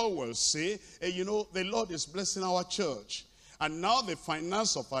people will say, the Lord is blessing our church. And now the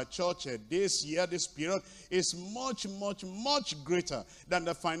finance of our church this year, this period, is much, much, much greater than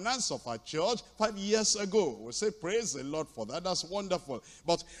the finance of our church 5 years ago. We say, praise the Lord for that. That's wonderful.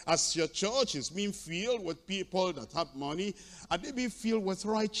 But as your church is being filled with people that have money, are they being filled with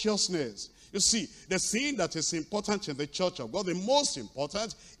righteousness? You see, the thing that is important in the church of God, the most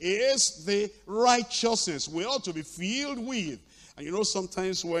important, is the righteousness we ought to be filled with. And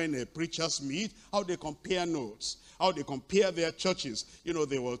sometimes when preachers meet, how they compare notes, how they compare their churches.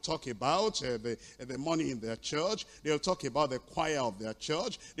 They will talk about the money in their church. They'll talk about the choir of their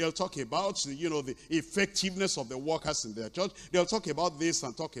church. They'll talk about, the effectiveness of the workers in their church. They'll talk about this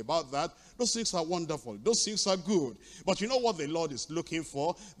and talk about that. Those things are wonderful. Those things are good. But you know what the Lord is looking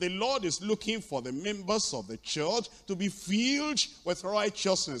for? The Lord is looking for the members of the church to be filled with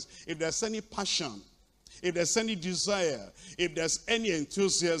righteousness. If there's any passion, if there's any desire, if there's any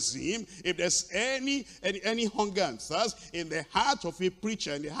enthusiasm, if there's any hunger and thirst in the heart of a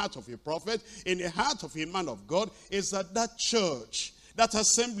preacher, in the heart of a prophet, in the heart of a man of God, is that church, that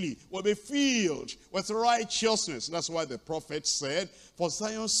assembly will be filled with righteousness. That's why the prophet said, for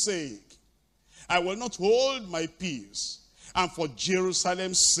Zion's sake, I will not hold my peace, and for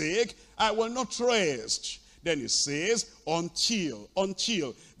Jerusalem's sake, I will not rest. Then it says, until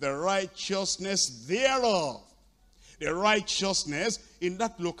the righteousness thereof, the righteousness in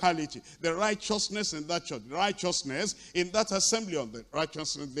that locality, the righteousness in that church, the righteousness in that assembly, of the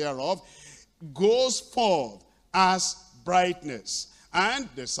righteousness thereof, goes forth as brightness, and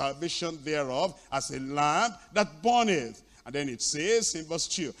the salvation thereof as a lamp that burneth. And then it says in verse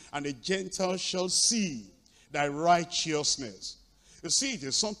 2, and the Gentiles shall see thy righteousness. You see, it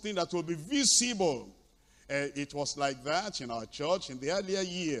is something that will be visible. It was like that in our church in the earlier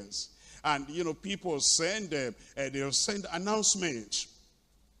years. And, people they'll send announcements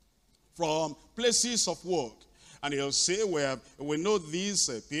from places of work. And they'll say, we know these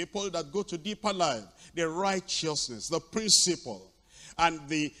people that go to deeper life. The righteousness, the principle, and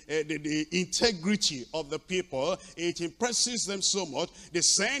the integrity of the people, it impresses them so much. They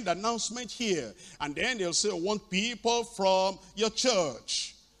send announcement here. And then they'll say, I want people from your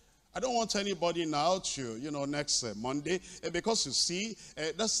church. I don't want anybody now to, next Monday, because you see,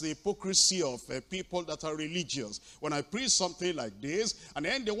 that's the hypocrisy of people that are religious. When I preach something like this, and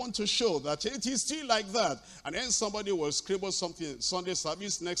then they want to show that it is still like that, and then somebody will scribble something Sunday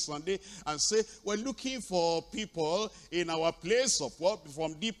service next Sunday and say, we're looking for people in our place of work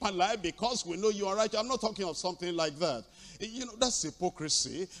from deeper life because we know you are right. I'm not talking of something like that. That's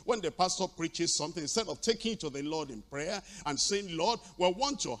hypocrisy. When the pastor preaches something, instead of taking it to the Lord in prayer and saying, Lord, we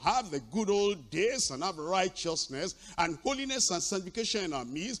want to have the good old days and have righteousness and holiness and sanctification in our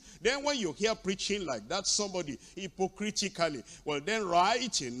midst, then when you hear preaching like that, somebody hypocritically will then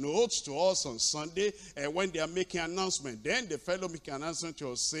write a note to us on Sunday when they are making announcement. Then the fellow making announcement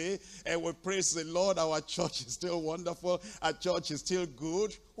will say, we praise the Lord, our church is still wonderful, our church is still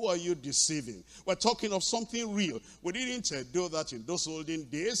good. Who are you deceiving? We're talking of something real. We didn't do that in those olden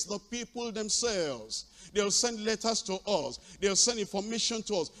days. The people themselves, they'll send letters to us. They'll send information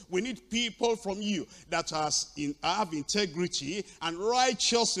to us. We need people from you that have integrity and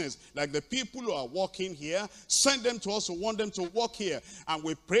righteousness. Like the people who are walking here, send them to us. We want them to walk here. And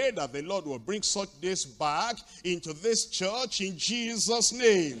we pray that the Lord will bring such days back into this church in Jesus'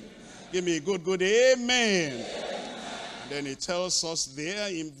 name. Amen. Give me a good amen. Then it tells us there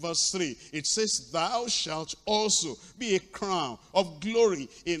in verse 3, it says, thou shalt also be a crown of glory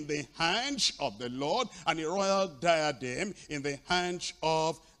in the hand of the Lord, and a royal diadem in the hand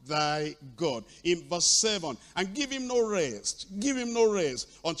of thy God. In verse 7, and give him no rest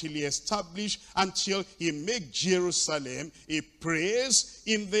until he establish, until he make Jerusalem a praise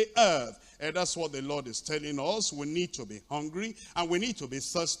in the earth. And that's what the Lord is telling us. We need to be hungry and we need to be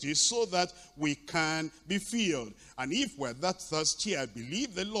thirsty so that we can be filled. And if we're that thirsty, I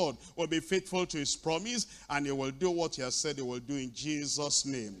believe the Lord will be faithful to his promise and he will do what he has said he will do in Jesus'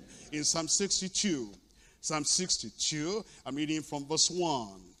 name. In Psalm 62, I'm reading from verse 1.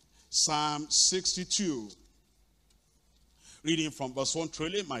 Psalm 62. Reading from verse 1,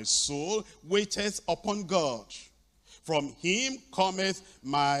 truly my soul waiteth upon God. From him cometh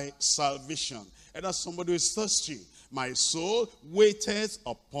my salvation. And that's somebody who is thirsty. My soul waiteth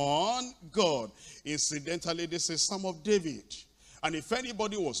upon God. Incidentally, this is Psalm of David. And if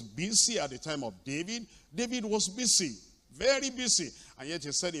anybody was busy at the time of David, David was busy. Very busy. And yet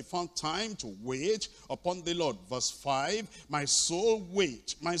he said he found time to wait upon the Lord. Verse 5, my soul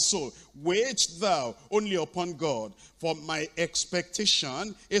wait thou only upon God, for my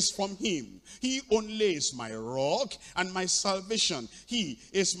expectation is from him. He only is my rock and my salvation. He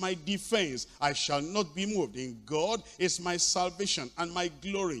is my defense. I shall not be moved. In God is my salvation and my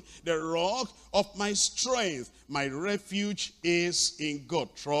glory, the rock of my strength. My refuge is in God.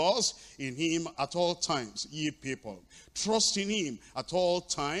 Trust in him at all times, ye people. Trust in him at all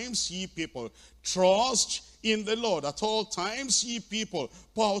times, ye people. Trust in the Lord at all times, ye people.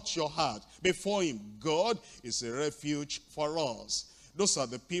 Pour out your heart before him. God is a refuge for us. Those are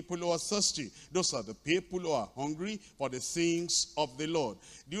the people who are thirsty. Those are the people who are hungry for the things of the Lord.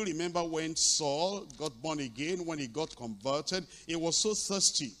 Do you remember when Saul got born again, when he got converted? He was so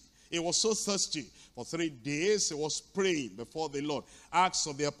thirsty. He was so thirsty. For 3 days he was praying before the Lord. Acts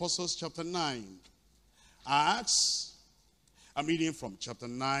of the Apostles chapter 9. Acts, I'm reading from chapter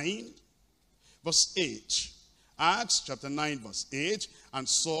 9, verse 8. Acts chapter 9, verse 8. And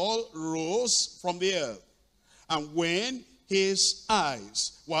Saul rose from the earth, and when his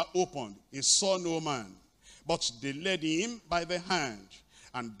eyes were opened, he saw no man. But they led him by the hand,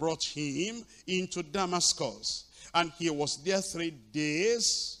 and brought him into Damascus. And he was there 3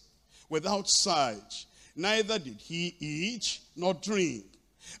 days without sight, neither did he eat nor drink.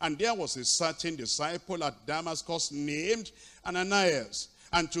 And there was a certain disciple at Damascus named Ananias.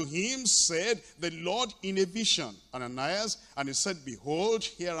 And to him said the Lord in a vision, Ananias, and he said, behold,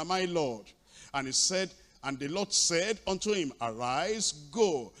 here am I, Lord. And he said, and the Lord said unto him, arise,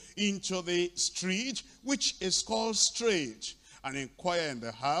 go into the street which is called Straight, and inquire in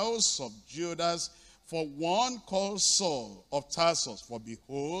the house of Judas for one called Saul of Tarsus, for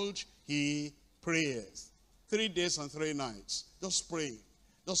behold, he prayeth. 3 days and 3 nights, just praying.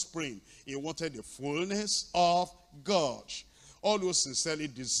 Just praying. He wanted the fullness of God. All who sincerely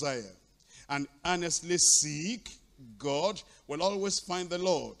desire and earnestly seek God will always find the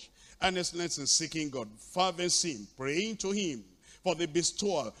Lord. Earnestness in seeking God, fervency in praying to him for the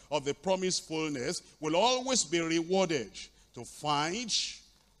bestowal of the promised fullness will always be rewarded. To find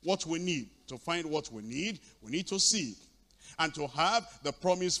what we need, we need to seek. And to have the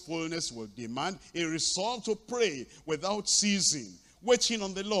promised fullness will demand a resolve to pray without ceasing, waiting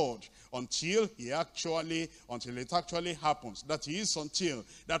on the Lord until it actually happens. That is, until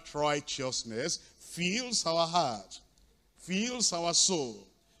that righteousness fills our heart, fills our soul,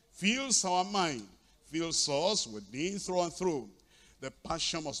 fills our mind, fills us within through and through. The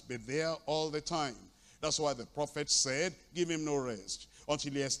passion must be there all the time. That's why the prophet said, give him no rest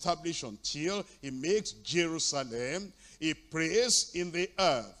until he establish, until he makes Jerusalem a praise in the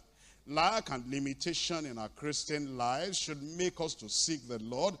earth. Lack and limitation in our Christian lives should make us to seek the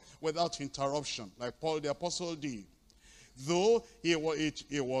Lord without interruption, like Paul the apostle did. Though he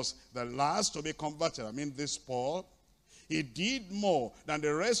was the last to be converted, this Paul, he did more than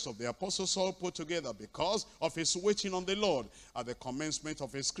the rest of the apostles all put together because of his waiting on the Lord at the commencement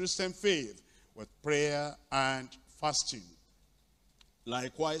of his Christian faith with prayer and fasting.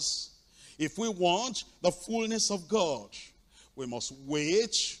 Likewise, if we want the fullness of God, we must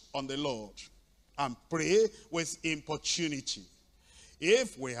wait on the Lord and pray with importunity.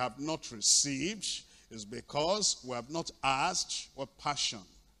 If we have not received, it's because we have not asked with passion,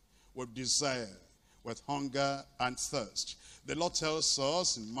 with desire, with hunger and thirst. The Lord tells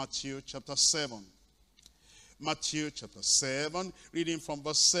us in Matthew chapter 7. Matthew chapter 7, reading from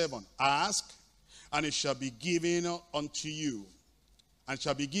verse 7. Ask, and it shall be given unto you, and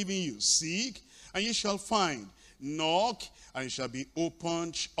shall be given you. Seek, and ye shall find. Knock, and it shall be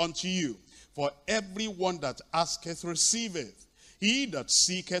opened unto you. For everyone that asketh receiveth. He that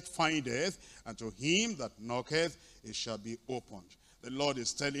seeketh findeth, and to him that knocketh it shall be opened. The Lord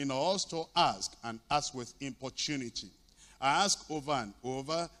is telling us to ask, and ask with importunity. Ask over and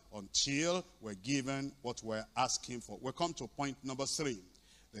over until we're given what we're asking for. We come to point number 3.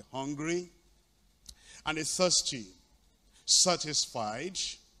 The hungry and the thirsty, satisfied,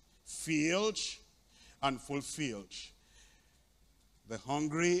 filled, and fulfilled. The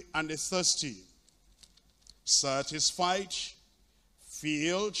hungry and the thirsty, satisfied,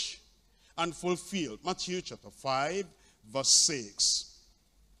 filled, and fulfilled. Matthew chapter 5, verse 6.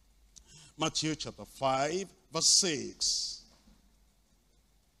 Matthew chapter 5, verse 6.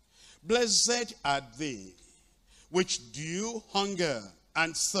 Blessed are they which do hunger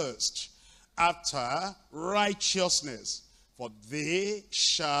and thirst after righteousness, for they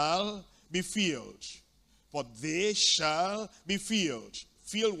shall be filled. For they shall be filled.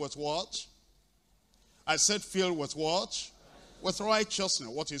 Filled with what? I said filled with what? With righteousness,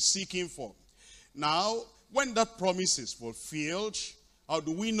 what he's seeking for. Now, when that promise is fulfilled, how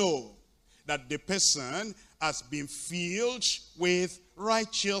do we know that the person has been filled with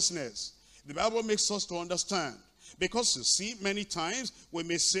righteousness? The Bible makes us to understand. Because you see, many times we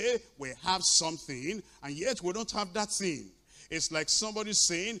may say we have something, and yet we don't have that thing. It's like somebody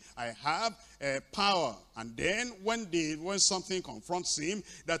saying, I have power. And then when something confronts him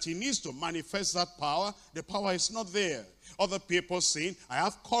that he needs to manifest that power, the power is not there. Other people saying, I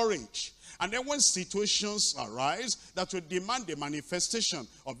have courage. And then when situations arise that will demand the manifestation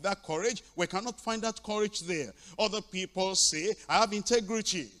of that courage, we cannot find that courage there. Other people say, I have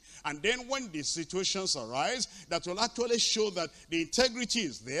integrity. And then when the situations arise that will actually show that the integrity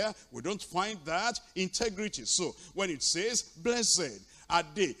is there, we don't find that integrity. So when it says, blessed are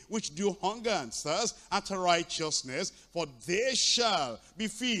they which do hunger and thirst after righteousness, for they shall be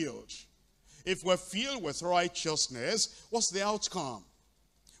filled. If we're filled with righteousness, what's the outcome?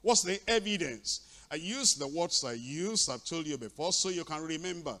 What's the evidence? I use the words I used, I've told you before, so you can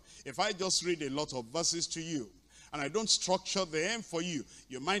remember. If I just read a lot of verses to you, and I don't structure them for you,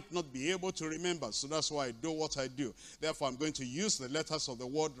 you might not be able to remember. So that's why I do what I do. Therefore, I'm going to use the letters of the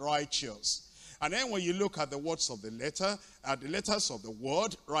word righteous. And then when you look at the words of the letter, at the letters of the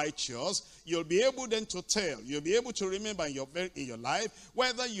word righteous, you'll be able then to tell, you'll be able to remember in your life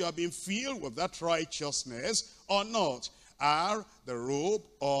whether you have been filled with that righteousness or not. Are the robe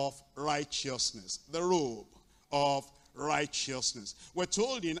of righteousness. The robe of righteousness. We're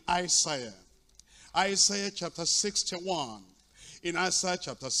told in Isaiah chapter 61. In Isaiah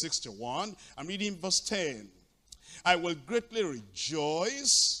chapter 61, I'm reading verse 10. I will greatly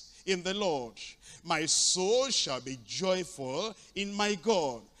rejoice in the Lord. My soul shall be joyful in my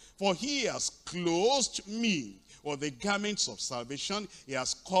God. For he has clothed me with the garments of salvation. He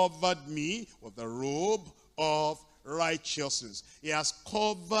has covered me with the robe of righteousness. He has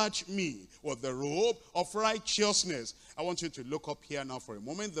covered me with the robe of righteousness. I want you to look up here now for a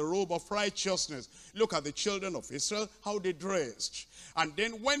moment. The robe of righteousness. Look at the children of Israel, how they dressed. And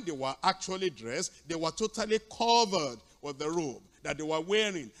then when they were actually dressed, they were totally covered with the robe that they were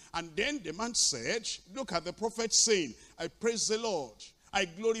wearing. And then the man said, look at the prophet saying, I praise the Lord. I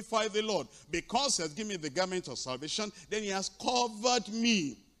glorify the Lord. Because he has given me the garment of salvation, then he has covered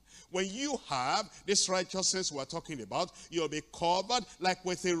me. When you have this righteousness we're talking about, you'll be covered like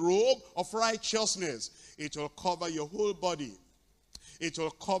with a robe of righteousness. It will cover your whole body. It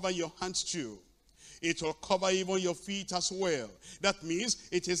will cover your hands too. It will cover even your feet as well. That means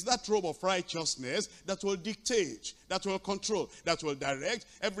it is that robe of righteousness that will dictate, that will control, that will direct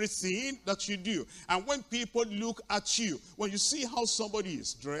everything that you do. And when people look at you, when you see how somebody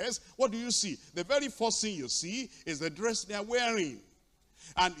is dressed, what do you see? The very first thing you see is the dress they are wearing.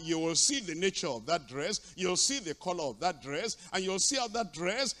 And you will see the nature of that dress, you'll see the color of that dress, and you'll see how that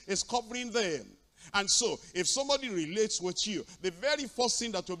dress is covering them. And so, if somebody relates with you, the very first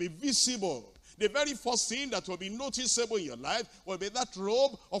thing that will be visible, the very first thing that will be noticeable in your life will be that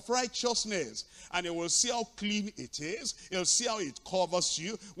robe of righteousness. And you will see how clean it is. You'll see how it covers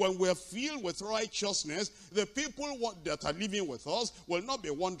you. When we're filled with righteousness, the people that are living with us will not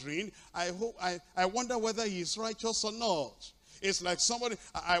be wondering, I wonder whether he is righteous or not. It's like somebody,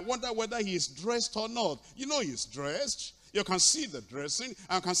 I wonder whether he is dressed or not. You know he's dressed. You can see the dressing,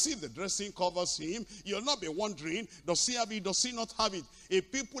 and can see the dressing covers him. You'll not be wondering, does he have it, does he not have it?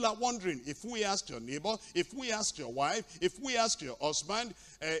 If people are wondering, if we ask your neighbor, if we ask your wife, if we ask your husband,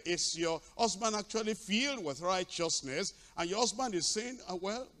 is your husband actually filled with righteousness? And your husband is saying,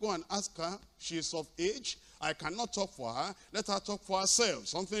 well, go and ask her. She is of age. I cannot talk for her. Let her talk for herself.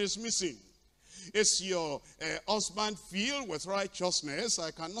 Something is missing. Is your husband filled with righteousness?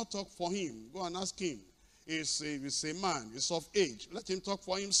 I cannot talk for him. Go and ask him. Is a man, is of age. Let him talk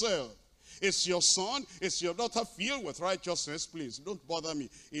for himself. Is your son, is your daughter filled with righteousness? Please, don't bother me.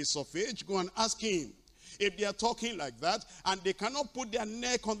 Is of age? Go and ask him. If they are talking like that, and they cannot put their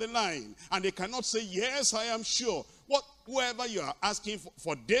neck on the line, and they cannot say, yes, I am sure. Whoever you are asking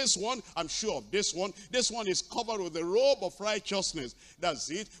for this one, I'm sure of this one is covered with the robe of righteousness. That's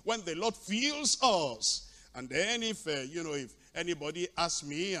it. When the Lord fills us. And then if anybody asked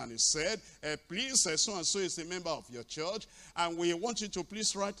me and he said, please, so-and-so is a member of your church, and we want you to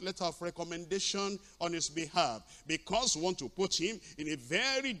please write a letter of recommendation on his behalf, because we want to put him in a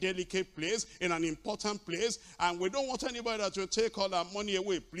very delicate place, in an important place, and we don't want anybody that will take all our money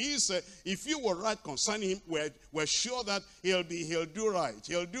away. Please, if you will write concerning him, we're sure that he'll do right,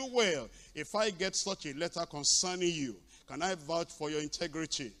 he'll do well. If I get such a letter concerning you, can I vouch for your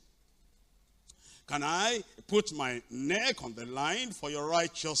integrity? Can I put my neck on the line for your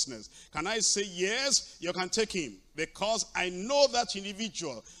righteousness? Can I say, yes, you can take him because I know that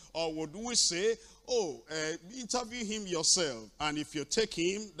individual? Or would we say, interview him yourself, and if you take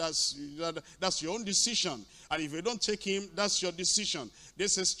him, that's your own decision, and if you don't take him, that's your decision.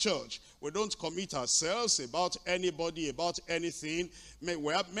 This is church. We don't commit ourselves about anybody, about anything.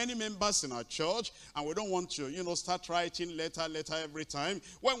 We have many members in our church, and we don't want to, start writing letter every time.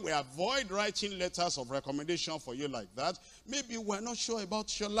 When we avoid writing letters of recommendation for you like that, maybe we're not sure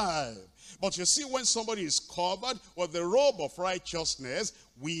about your life. But you see, when somebody is covered with the robe of righteousness,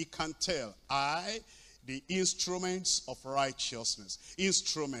 we can tell, the instruments of righteousness.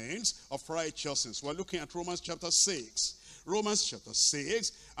 Instruments of righteousness. We're looking at Romans chapter 6. Romans chapter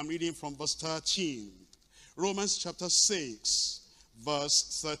 6, I'm reading from verse 13. Romans chapter 6,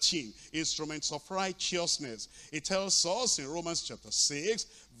 verse 13. Instruments of righteousness. It tells us in Romans chapter 6,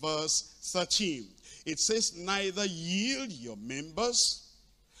 verse 13. It says, neither yield your members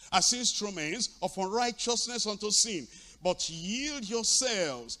as instruments of unrighteousness unto sin, but yield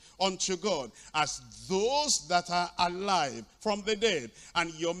yourselves unto God as those that are alive from the dead,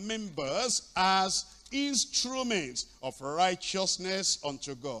 and your members as instruments of righteousness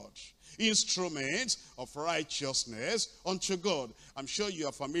unto God. Instruments of righteousness unto God. I'm sure you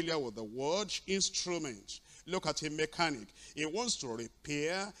are familiar with the word instrument. Look at a mechanic. He wants to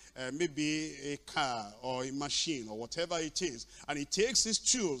repair maybe a car or a machine or whatever it is. And he takes his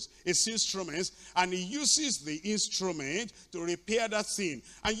tools, his instruments, and he uses the instrument to repair that thing.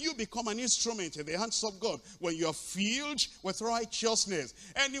 And you become an instrument in the hands of God when you are filled with righteousness.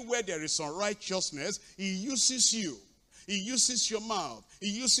 Anywhere there is unrighteousness, he uses you. He uses your mouth. He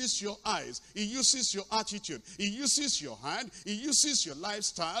uses your eyes. He uses your attitude. He uses your hand. He uses your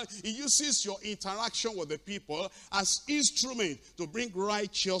lifestyle. He uses your interaction with the people as instrument to bring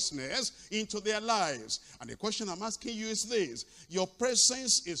righteousness into their lives. And the question I'm asking you is this. Your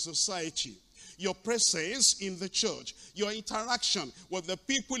presence in society, your presence in the church, your interaction with the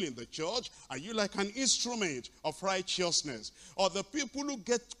people in the church, are you like an instrument of righteousness? Or the people who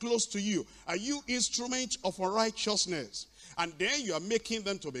get close to you, are you instrument of unrighteousness? And then you are making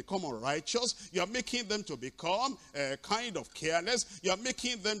them to become unrighteous. You are making them to become kind of careless. You are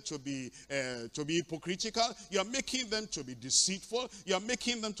making them to be hypocritical. You are making them to be deceitful. You are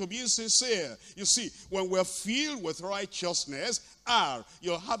making them to be insincere. You see, when we're filled with righteousness,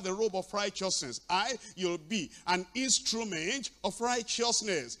 you'll have the robe of righteousness. You'll be an instrument of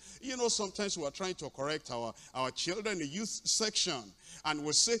righteousness. You know, sometimes we are trying to correct our children in the youth section. And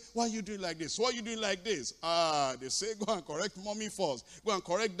we say, why are you doing like this? Why are you doing like this? They say, go and correct mommy first. Go and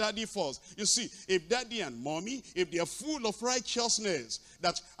correct daddy first. You see, if daddy and mommy, if they are full of righteousness,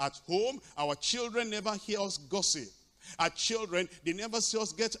 that at home, our children never hear us gossip. Our children, they never see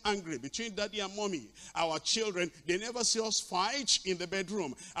us get angry between daddy and mommy. Our children, they never see us fight in the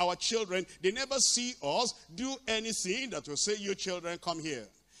bedroom. Our children, they never see us do anything that will say, you children, come here.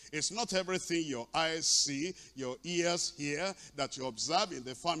 It's not everything your eyes see, your ears hear, that you observe in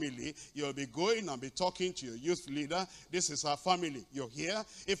the family. You'll be going and be talking to your youth leader. This is our family. You're here.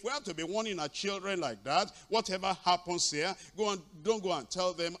 If we have to be warning our children like that, whatever happens here, don't go and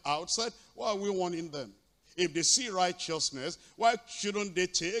tell them outside. Why are we warning them? If they see righteousness, why shouldn't they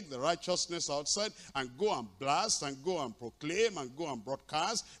take the righteousness outside and go and blast and go and proclaim and go and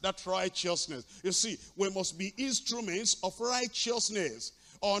broadcast that righteousness? You see, we must be instruments of righteousness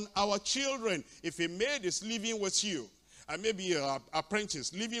on our children. If a maid is living with you, and maybe an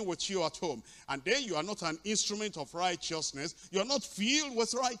apprentice living with you at home, and then you are not an instrument of righteousness, you are not filled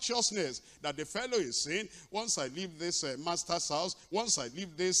with righteousness, that the fellow is saying, once I leave this master's house, once I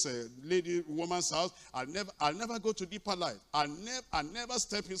leave this woman's house, I'll never go to deeper life. I'll never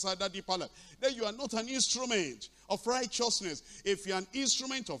step inside that deeper life. Then you are not an instrument of righteousness. If you're an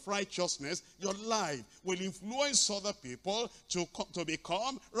instrument of righteousness, your life will influence other people to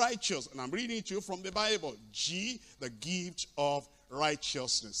become righteous. And I'm reading to you from the Bible. G, the gift of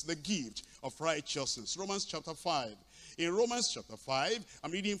righteousness. The gift of righteousness. Romans chapter 5. In Romans chapter 5,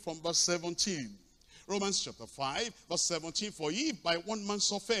 I'm reading from verse 17. Romans chapter 5, verse 17. For if by one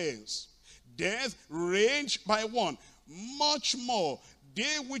man's offense death reigned by one, much more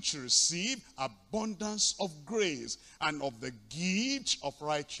they which receive abundance of grace and of the gift of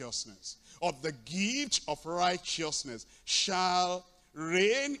righteousness, shall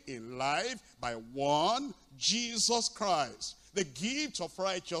reign in life by one Jesus Christ. The gift of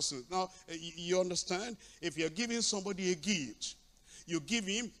righteousness. Now, you understand? If you're giving somebody a gift, you give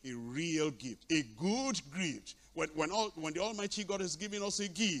him a real gift, a good gift. When the Almighty God is giving us a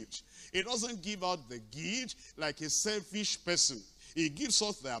gift, He doesn't give out the gift like a selfish person. He gives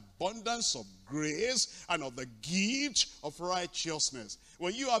us the abundance of grace and of the gift of righteousness.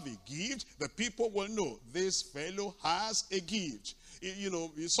 When you have a gift, the people will know this fellow has a gift. You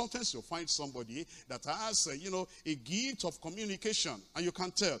know, sometimes you'll find somebody that has, a gift of communication. And you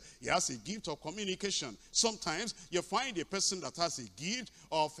can tell he has a gift of communication. Sometimes you find a person that has a gift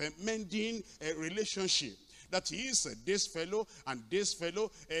of mending a relationship. That is, this fellow and this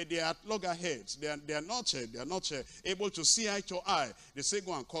fellow, they are at loggerheads. They are not able to see eye to eye. They say,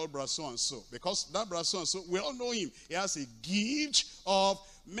 go and call brother so and so, because that brother so and so, we all know him. He has a gift of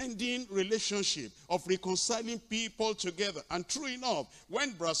mending relationship, of reconciling people together. And true enough,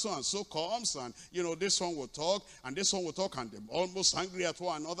 when brother so and so comes, and this one will talk, and this one will talk, and they're almost angry at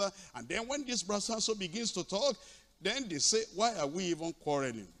one another. And then when this brother so and so begins to talk, then they say, why are we even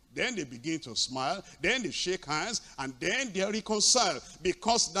quarreling? Then they begin to smile, then they shake hands, and then they are reconciled,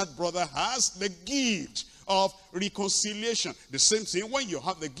 because that brother has the gift of reconciliation. The same thing, when you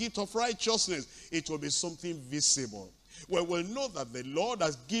have the gift of righteousness, it will be something visible. We will know that the Lord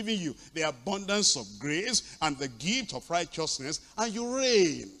has given you the abundance of grace and the gift of righteousness, and you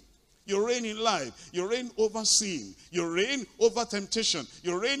reign. You reign in life. You reign over sin. You reign over temptation.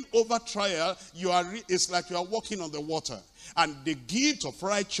 You reign over trial. It's like you are walking on the water. And the gift of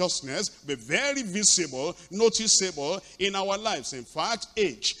righteousness be very visible, noticeable in our lives. In fact,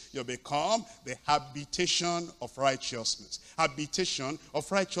 you become the habitation of righteousness. Habitation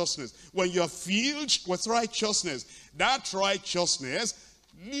of righteousness. When you are filled with righteousness, that righteousness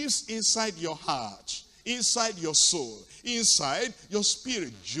lives inside your heart, inside your soul, inside your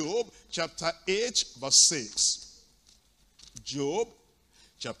spirit. Job chapter 8 verse 6. Job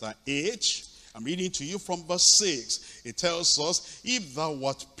chapter 8, I'm reading to you from verse 6. It tells us, if thou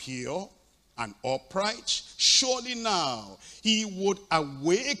wert pure and upright, surely now he would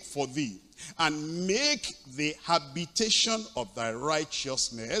awake for thee, and make the habitation of thy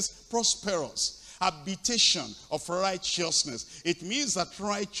righteousness prosperous. Habitation of righteousness. It means that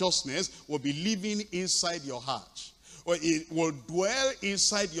righteousness will be living inside your heart. Or it will dwell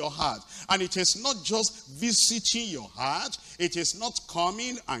inside your heart. And it is not just visiting your heart. It is not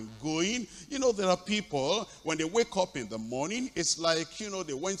coming and going. There are people, when they wake up in the morning, it's like,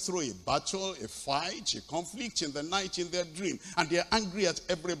 they went through a battle, a fight, a conflict in the night in their dream. And they're angry at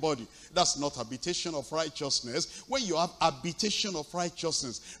everybody. That's not habitation of righteousness. When you have habitation of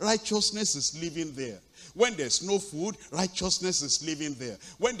righteousness, righteousness is living there. When there's no food, righteousness is living there.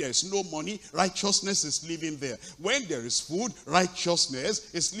 When there's no money, righteousness is living there. When there is food,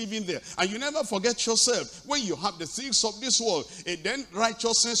 righteousness is living there. And you never forget yourself. When you have the things of this world, then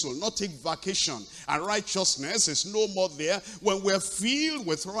righteousness will not take vacation. And righteousness is no more there. When we're filled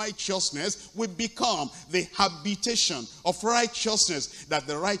with righteousness, we become the habitation of righteousness. That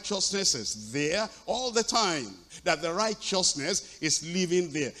the righteousness is there all the time. That the righteousness is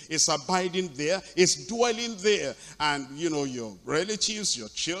living there, is abiding there, is dwelling there. And you know, your relatives, your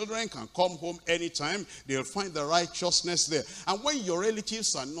children can come home anytime. They'll find the righteousness there. And when your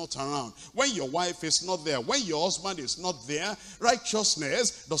relatives are not around, when your wife is not there, when your husband is not there,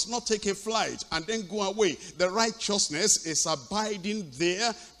 righteousness does not take a flight and then go away. The righteousness is abiding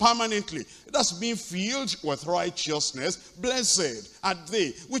there permanently. That's being filled with righteousness. Blessed are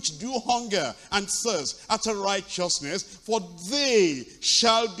they which do hunger and thirst after righteousness, for they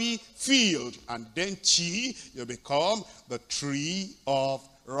shall be filled. And then you become the tree of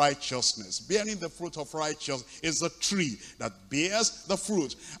righteousness. Bearing the fruit of righteousness is a tree that bears the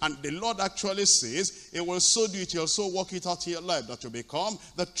fruit. And the Lord actually says, it will so do it, he'll so work it out in your life, that you become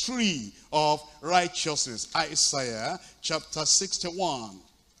the tree of righteousness. Isaiah chapter 61.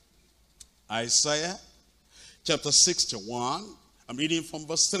 Isaiah chapter 61, I'm reading from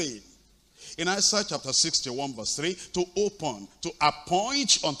verse 3. In Isaiah chapter 61 verse 3, to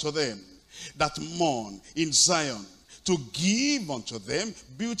appoint unto them that mourn in Zion, to give unto them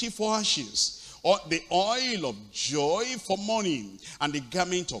beauty for ashes, or the oil of joy for mourning, and the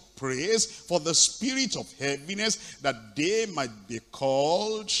garment of praise for the spirit of heaviness, that they might be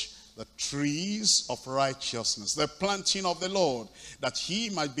called the trees of righteousness, the planting of the Lord, that he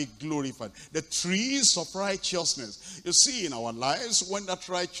might be glorified. The trees of righteousness. You see, in our lives, when that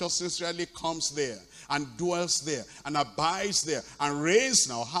righteousness really comes there and dwells there and abides there and reigns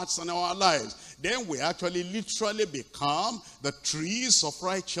in our hearts and our lives, then we actually literally become the trees of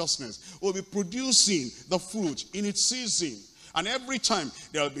righteousness. We'll be producing the fruit in its season. And every time,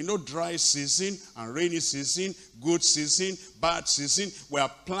 there will be no dry season and rainy season, good season, bad season. We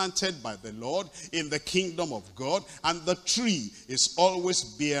are planted by the Lord in the kingdom of God, and the tree is always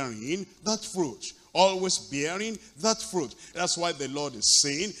bearing that fruit. Always bearing that fruit. That's why the Lord is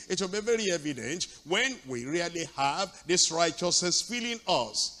saying, it will be very evident when we really have this righteousness filling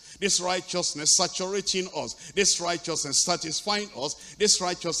us. This righteousness saturating us. This righteousness satisfying us. This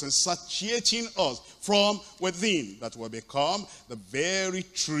righteousness satiating us from within. That will become the very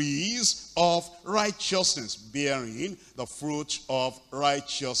trees of righteousness, bearing the fruit of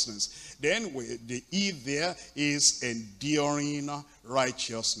righteousness. Then the E there is enduring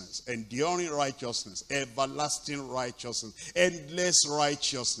righteousness. Enduring righteousness. Everlasting righteousness. Endless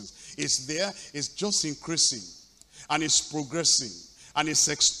righteousness. It's there. It's just increasing. And it's progressing. And it's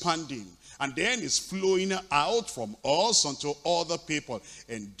expanding. And then it's flowing out from us unto other people.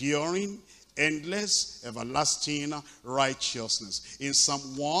 Enduring, endless, everlasting righteousness. In Psalm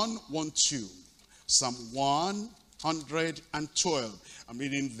 112. Psalm 112. I'm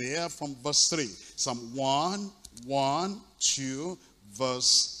reading there from verse 3. Psalm 112,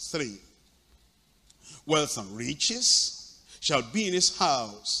 verse 3. Wealth and riches shall be in his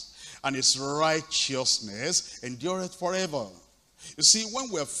house, and his righteousness endureth forever. You see,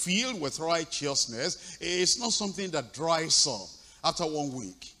 when we're filled with righteousness, it's not something that dries up after 1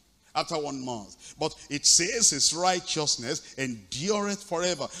 week, after 1 month. But it says his righteousness endureth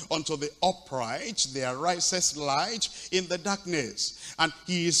forever. Unto the upright there arises light in the darkness. And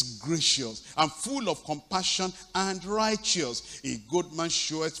he is gracious and full of compassion and righteous. A good man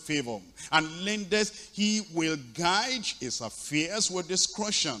showeth favor, and lendeth, he will guide his affairs with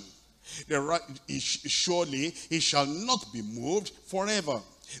discretion. Surely he shall not be moved forever.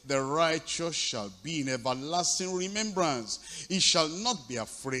 The righteous shall be in everlasting remembrance. He shall not be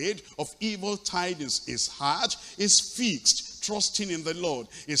afraid of evil tidings. His heart is fixed, trusting in the Lord.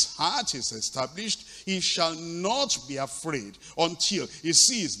 His heart is established. He shall not be afraid until he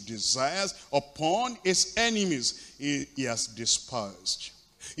sees desires upon his enemies. He has dispersed.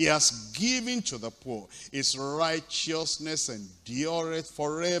 He has given to the poor. His righteousness endureth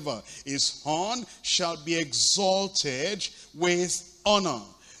forever. His horn shall be exalted with honor.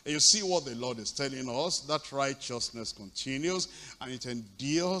 You see what the Lord is telling us? That righteousness continues and it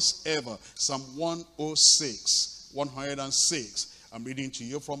endures ever. Psalm 106. I'm reading to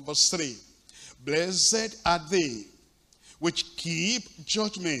you from verse 3. Blessed are they which keep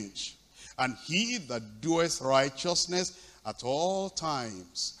judgment, and he that doeth righteousness at all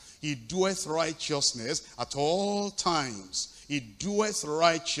times. He doeth righteousness at all times. He doeth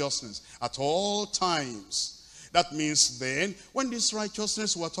righteousness at all times. That means then, when this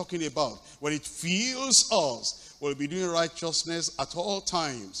righteousness we're talking about, when it fills us, we'll be doing righteousness at all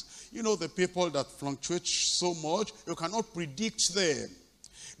times. You know, the people that fluctuate so much, you cannot predict them.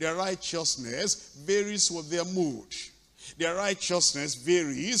 Their righteousness varies with their mood. Their righteousness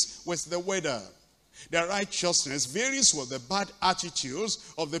varies with the weather. Their righteousness varies with the bad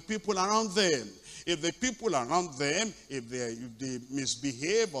attitudes of the people around them. If the people around them, if they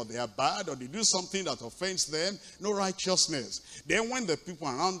misbehave or they are bad or they do something that offends them, no righteousness. Then when the people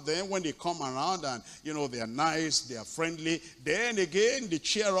around them, when they come around and, you know, they are nice, they are friendly, then again they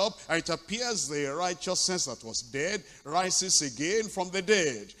cheer up, and it appears the righteousness that was dead rises again from the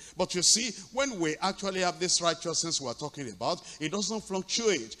dead. But you see, when we actually have this righteousness we're talking about, it doesn't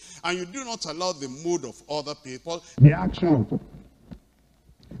fluctuate. And you do not allow the mood of other people, the action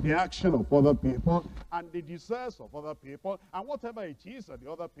of other people, and the desires of other people, and whatever it is that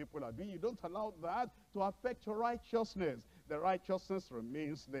the other people are doing, you don't allow that to affect your righteousness. The righteousness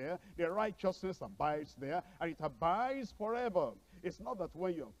remains there. The righteousness abides there, and it abides forever. It's not that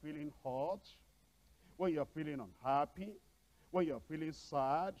when you're feeling hot, when you're feeling unhappy, when you're feeling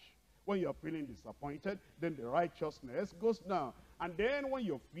sad, when you're feeling disappointed, then the righteousness goes down. And then when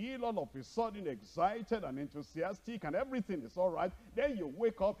you feel all of a sudden excited and enthusiastic and everything is all right, then you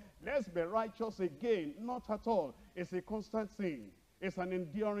wake up, let's be righteous again. Not at all. It's a constant thing. It's an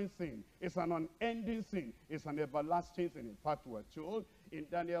enduring thing. It's an unending thing. It's an everlasting thing. In fact, we're told in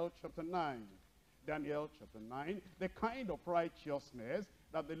Daniel chapter 9. Daniel chapter 9, the kind of righteousness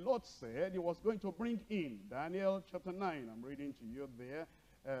that the Lord said he was going to bring in. Daniel chapter 9, I'm reading to you there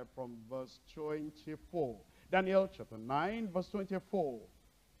from verse 24. Daniel chapter 9, verse 24.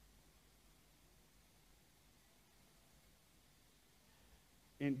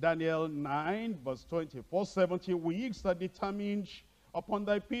 In Daniel 9, verse 24, 70 weeks are determined upon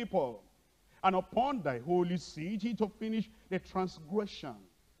thy people and upon thy holy city to finish the transgression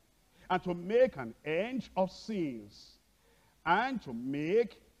and to make an end of sins and to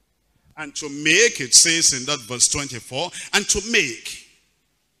make, it says in that verse 24, and to make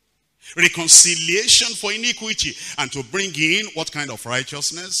reconciliation for iniquity, and to bring in what kind of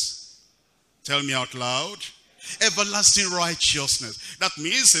righteousness? Tell me out loud. Everlasting righteousness. That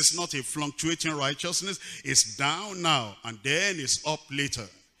means it's not a fluctuating righteousness. It's down now and then it's up later.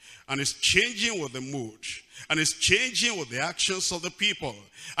 And it's changing with the mood. And it's changing with the actions of the people.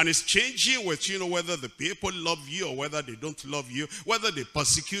 And it's changing with, you know, whether the people love you or whether they don't love you, whether they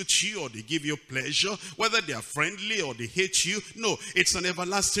persecute you or they give you pleasure, whether they are friendly or they hate you. No, it's an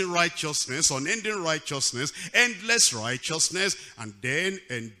everlasting righteousness, unending righteousness, endless righteousness, and then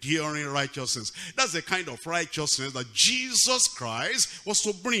enduring righteousness. That's the kind of righteousness that Jesus Christ was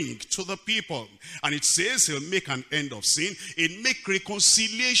to bring to the people. And it says he'll make an end of sin, he'll make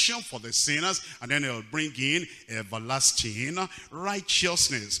reconciliation for the sinners, and then he'll bring in everlasting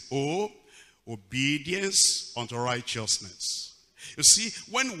righteousness. Oh, obedience unto righteousness. You see,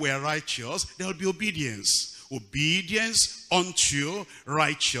 when we're righteous, there will be obedience. Obedience unto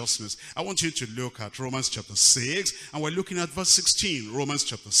righteousness. I want you to look at Romans chapter 6, and we're looking at verse 16. Romans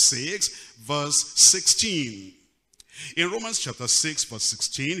chapter 6, verse 16. In Romans chapter 6, verse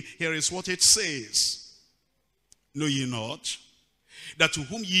 16, here is what it says. Know ye not that to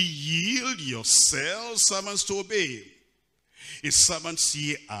whom ye yield yourselves servants to obey, his servants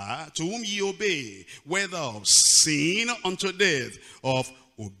ye are, to whom ye obey, whether of sin unto death, of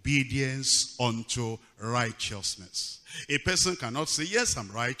obedience unto righteousness. A person cannot say, yes, I'm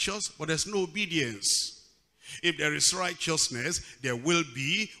righteous, but there's no obedience. If there is righteousness, there will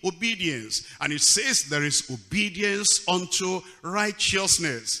be obedience. And it says there is obedience unto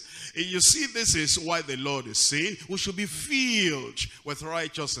righteousness. You see, this is why the Lord is saying we should be filled with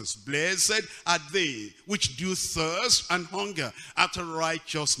righteousness. Blessed are they which do thirst and hunger after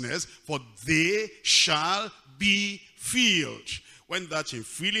righteousness, for they shall be filled. When that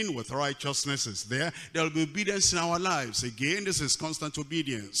infilling with righteousness is there, there will be obedience in our lives. Again, this is constant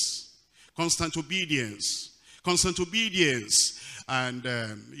obedience. Constant obedience. Constant obedience. And,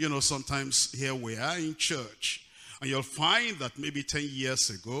 you know, sometimes here we are in church. And you'll find that maybe 10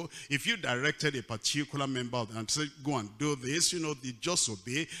 years ago, if you directed a particular member and said, go and do this, you know, they just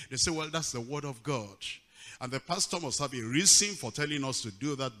obey. They say, well, that's the word of God. And the pastor must have a reason for telling us to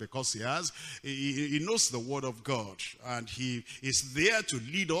do that, because he knows the word of God. And he is there to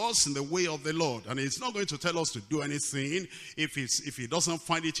lead us in the way of the Lord. And he's not going to tell us to do anything if he doesn't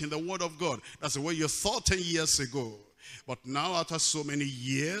find it in the word of God. That's the way you thought 10 years ago. But now, after so many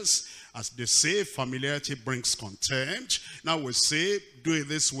years, as they say, familiarity brings contempt. Now we say, do it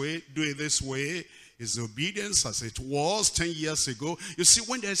this way, do it this way. Is the obedience as it was 10 years ago? You see,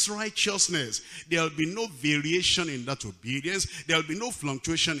 when there's righteousness, there'll be no variation in that obedience. There'll be no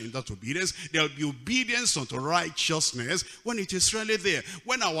fluctuation in that obedience. There'll be obedience unto righteousness when it is really there.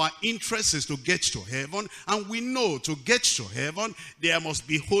 When our interest is to get to heaven, and we know to get to heaven, there must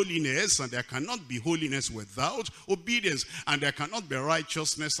be holiness, and there cannot be holiness without obedience. And there cannot be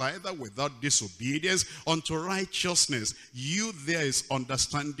righteousness either without disobedience unto righteousness. There is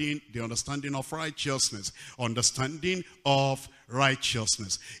understanding, the understanding of righteousness. Understanding of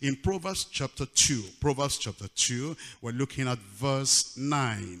righteousness. In Proverbs chapter 2, we're looking at verse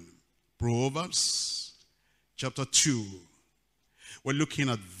 9. Proverbs chapter 2, we're looking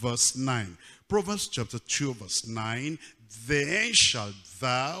at verse 9. Proverbs chapter 2, verse 9. Then shalt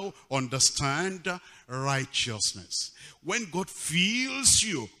thou understand righteousness. When God fills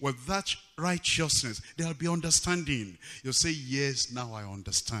you with that righteousness, there'll be understanding. You'll say, yes, now I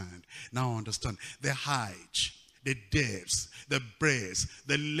understand. Now I understand the height, the depth, the breadth,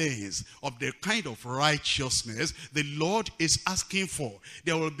 the length of the kind of righteousness the Lord is asking for.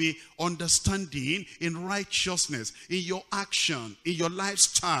 There will be understanding in righteousness, in your action, in your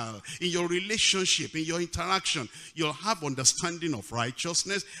lifestyle, in your relationship, in your interaction. You'll have understanding of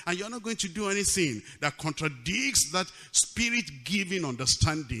righteousness, and you're not going to do anything that contradicts that spirit-giving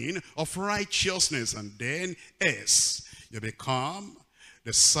understanding of righteousness. And then you become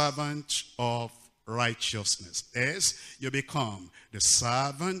the servant of righteousness. You become the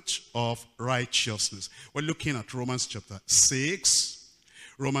servant of righteousness. We're looking at Romans chapter 6.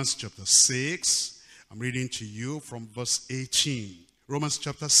 Romans chapter 6. I'm reading to you from verse 18. Romans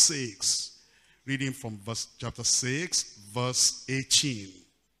chapter 6. Reading from chapter 6, verse 18.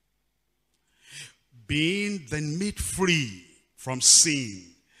 Being then made free from sin,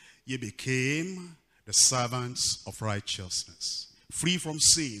 ye became the servants of righteousness. Free from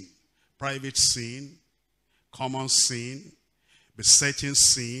sin. Private sin, common sin, besetting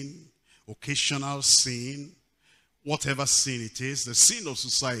sin, occasional sin, whatever sin it is, the sin of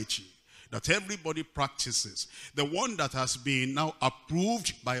society that everybody practices, the one that has been now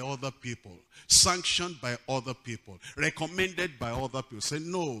approved by other people, sanctioned by other people, recommended by other people. Say,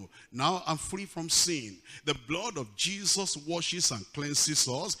 no, now I'm free from sin. The blood of Jesus washes and cleanses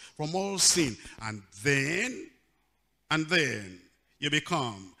us from all sin. And then you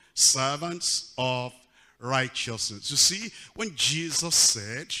become servants of righteousness. You see, when Jesus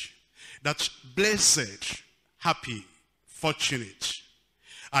said that blessed, happy, fortunate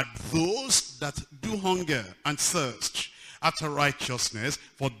are those that do hunger and thirst after righteousness,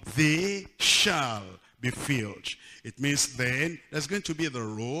 for they shall be filled. It means then there's going to be the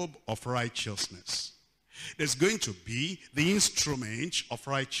robe of righteousness. There's going to be the instrument of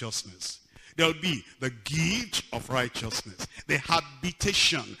righteousness. There'll be the gift of righteousness, the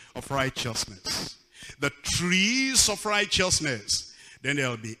habitation of righteousness, the trees of righteousness. Then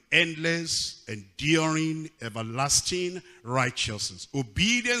there'll be endless, enduring, everlasting righteousness,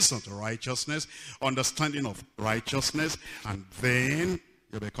 obedience unto righteousness, understanding of righteousness, and then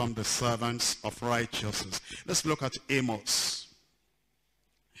you become the servants of righteousness. Let's look at Amos.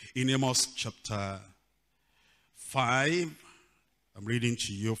 In Amos chapter 5, I'm reading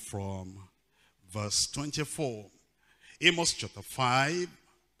to you from verse 24. Amos chapter 5,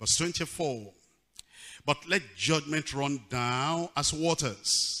 verse 24. But let judgment run down as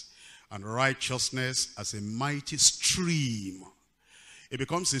waters, and righteousness as a mighty stream. It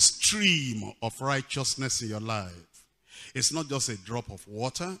becomes a stream of righteousness in your life. It's not just a drop of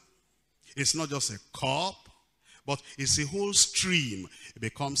water. It's not just a cup. But it's a whole stream. It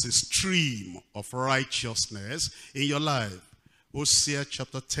becomes a stream of righteousness in your life. Hosea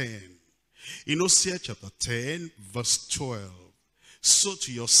chapter 10. In Hosea chapter 10, verse 12. Sow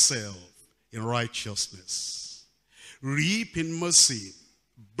to yourself in righteousness. Reap in mercy.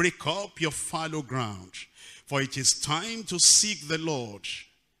 Break up your fallow ground. For it is time to seek the Lord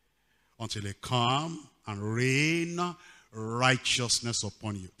until he come and rain righteousness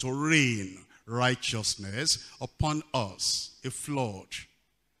upon you. To rain righteousness upon us. A flood.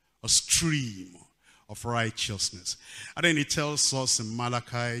 A stream of righteousness. And then he tells us in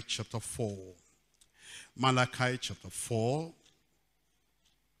Malachi chapter 4. Malachi chapter 4.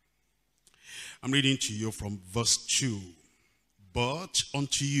 I'm reading to you from verse 2. But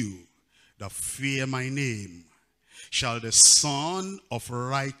unto you that fear my name shall the Son of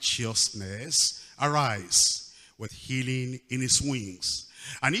righteousness arise with healing in his wings.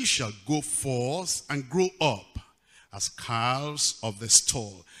 And he shall go forth and grow up as calves of the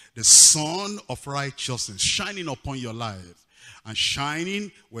stall. The Son of righteousness shining upon your life and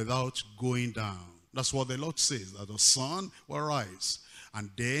shining without going down. That's what the Lord says, that the sun will rise and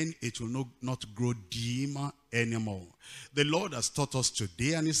then it will not grow dim anymore. The Lord has taught us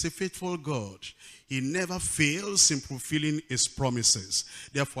today, and is a faithful God. He never fails in fulfilling his promises.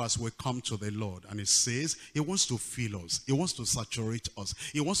 Therefore, as we come to the Lord, and he says he wants to fill us, he wants to saturate us,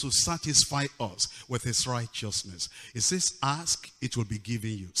 he wants to satisfy us with his righteousness. He says, ask, it will be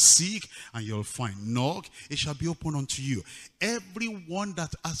given you. Seek, and you'll find. Knock, it shall be opened unto you. Everyone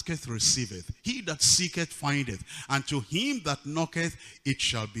that asketh receiveth. He that seeketh findeth. And to him that knocketh, it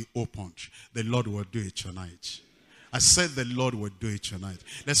shall be opened. The Lord will do it tonight. I said the Lord will do it tonight.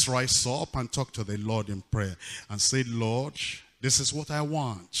 Let's rise up and talk to the Lord in prayer and say, Lord, this is what I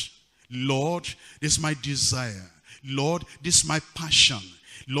want. Lord, this is my desire. Lord, this is my passion.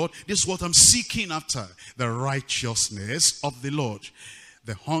 Lord, this is what I'm seeking after. The righteousness of the Lord.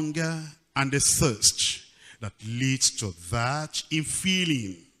 The hunger and the thirst that leads to that in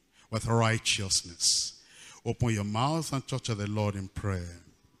filling with righteousness. Open your mouth and talk to the Lord in prayer.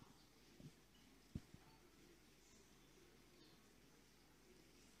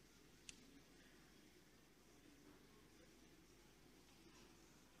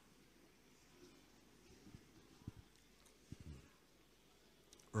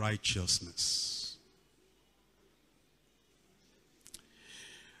 Righteousness.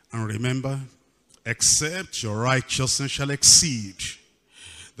 And remember, except your righteousness shall exceed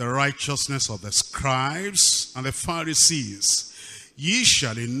the righteousness of the scribes and the Pharisees, ye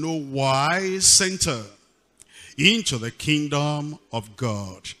shall in no wise enter into the kingdom of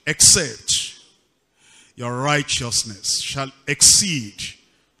God, except your righteousness shall exceed,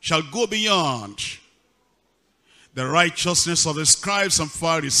 shall go beyond the righteousness of the scribes and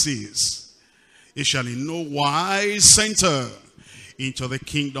Pharisees. It shall in no wise enter into the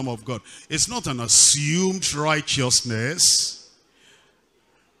kingdom of God. It's not an assumed righteousness,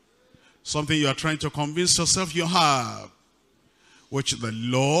 something you are trying to convince yourself you have, which the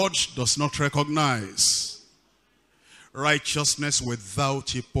Lord does not recognize. Righteousness without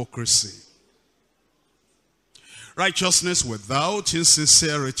hypocrisy. Righteousness without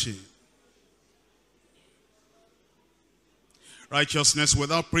insincerity. Righteousness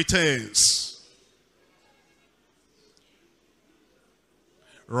without pretense.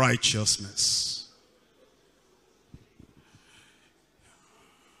 Righteousness.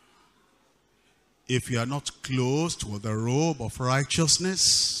 If you are not clothed with the robe of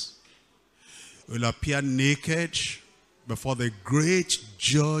righteousness, you will appear naked before the great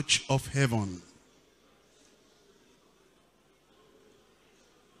judge of heaven.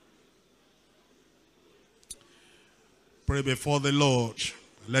 Pray before the Lord.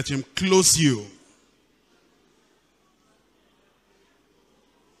 Let him clothe you.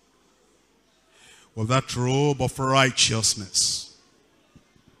 With that robe of righteousness.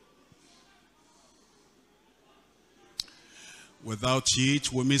 Without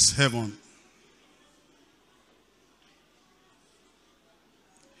it, we miss heaven.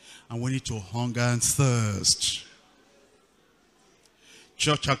 And we need to hunger and thirst.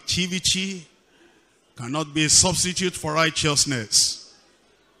 Church activity cannot be a substitute for righteousness.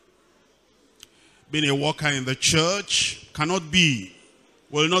 Being a worker in the church cannot be,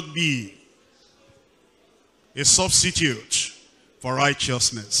 will not be a substitute for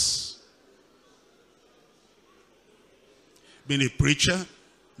righteousness. Being a preacher,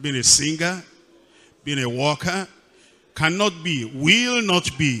 being a singer, being a worker cannot be, will not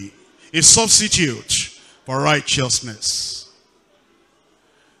be a substitute for righteousness.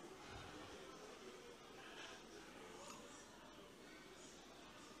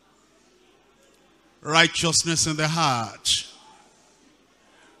 Righteousness in the heart.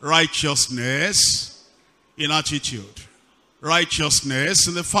 Righteousness in attitude. Righteousness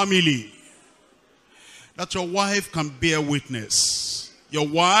in the family. That your wife can bear witness. Your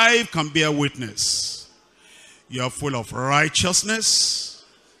wife can bear witness. You are full of righteousness.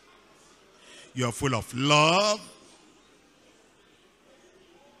 You are full of love.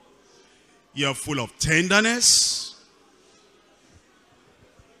 You are full of tenderness.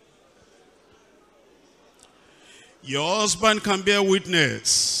 Your husband can bear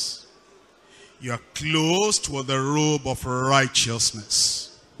witness. You are clothed with the robe of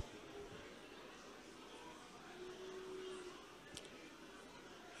righteousness.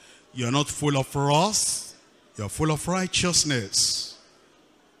 You are not full of wrath. You are full of righteousness.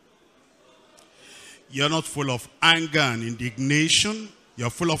 You are not full of anger and indignation. You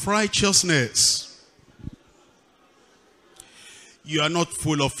are full of righteousness. You are not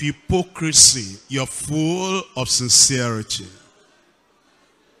full of hypocrisy. You are full of sincerity.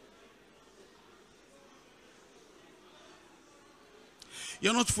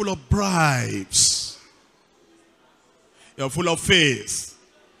 You are not full of bribes. You're full of faith.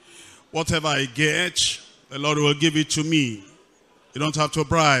 Whatever I get, the Lord will give it to me. You don't have to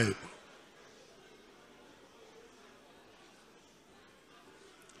bribe.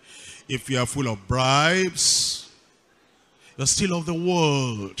 If you are full of bribes, you're still of the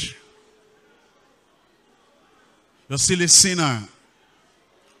world. You're still a sinner.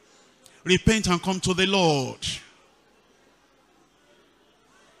 Repent and come to the Lord.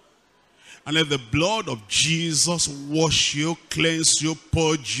 And let the blood of Jesus wash you, cleanse you,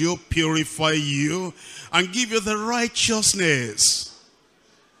 purge you, purify you, and give you the righteousness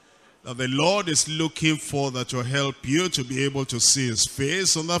that the Lord is looking for, that will help you to be able to see his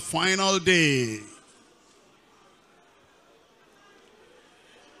face on the final day.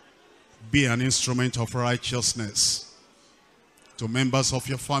 Be an instrument of righteousness to members of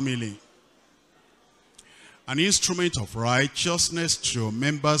your family. An instrument of righteousness to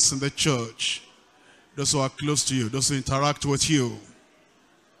members in the church, those who are close to you, those who interact with you.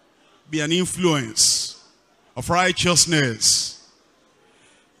 Be an influence of righteousness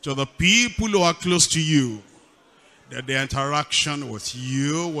to the people who are close to you, that their interaction with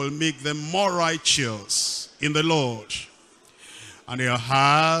you will make them more righteous in the Lord. And they'll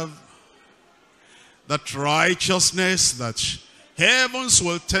have that righteousness that heavens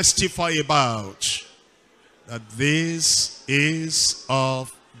will testify about, that this is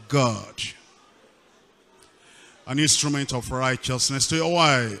of God. An instrument of righteousness to your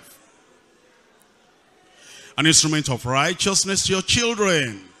wife. An instrument of righteousness to your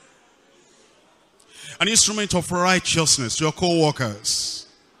children. An instrument of righteousness to your co-workers.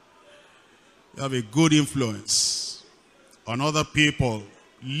 You have a good influence on other people,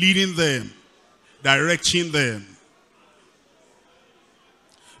 leading them, directing them,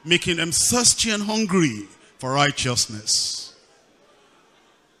 making them thirsty and hungry for righteousness.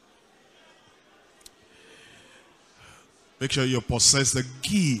 Make sure you possess the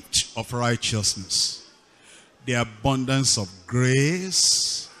gift of righteousness, the abundance of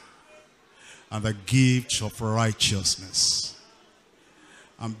grace, and the gift of righteousness.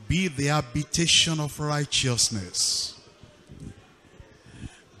 And be the habitation of righteousness.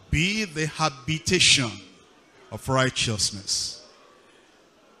 Be the habitation of righteousness.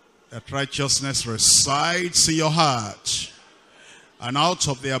 That righteousness resides in your heart. And out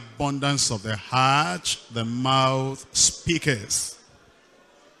of the abundance of the heart, the mouth speaketh.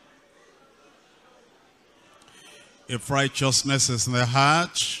 If righteousness is in the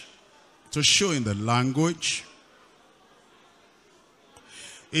heart, it will show in the language.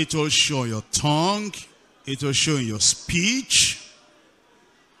 It will show in your tongue. It will show in your speech.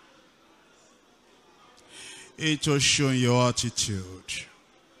 It will show in your attitude.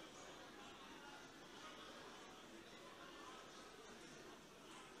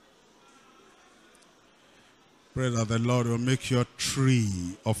 Pray that the Lord will make you a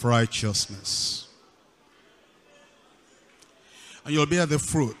tree of righteousness. And you'll bear the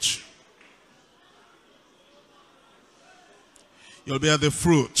fruit. You'll bear the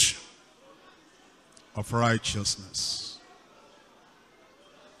fruit of righteousness.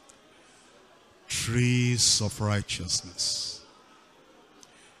 Trees of righteousness.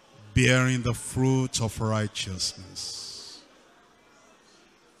 Bearing the fruit of righteousness.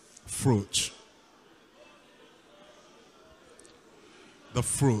 Fruit. The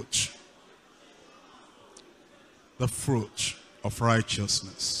fruit. The fruit of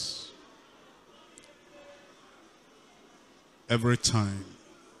righteousness. Every time.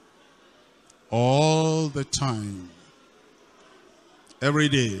 All the time. Every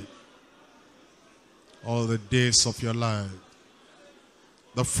day. All the days of your life.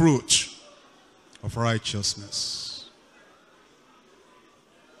 The fruit of righteousness.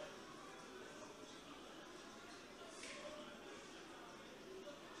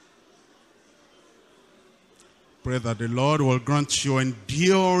 Pray that the Lord will grant you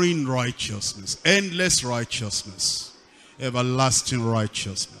enduring righteousness, endless righteousness, everlasting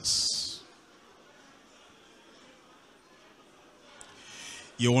righteousness.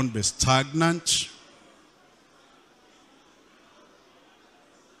 You won't be stagnant.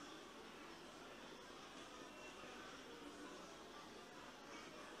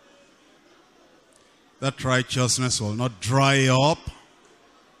 That righteousness will not dry up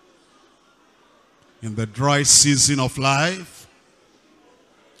in the dry season of life.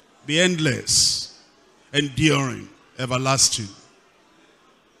 Be endless, enduring, everlasting.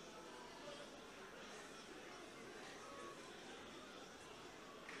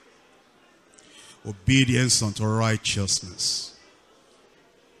 Obedience unto righteousness.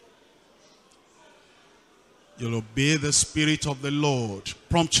 You'll obey the Spirit of the Lord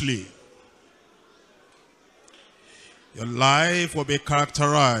promptly. Your life will be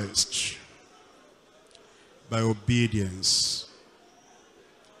characterized by obedience.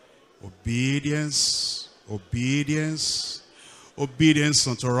 Obedience, obedience, obedience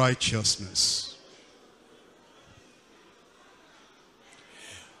unto righteousness.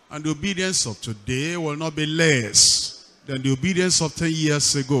 And the obedience of today will not be less than the obedience of 10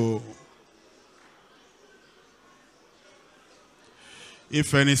 years ago.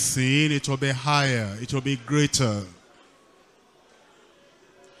 If anything, it will be higher, it will be greater,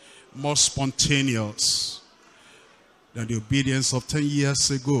 more spontaneous than the obedience of 10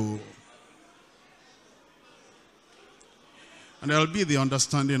 years ago. And there will be the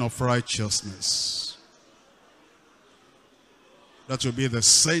understanding of righteousness. That will be the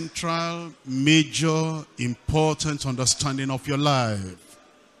central, major, important understanding of your life.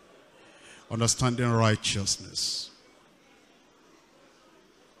 Understanding righteousness.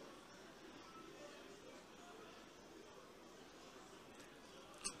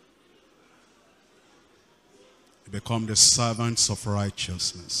 You become the servants of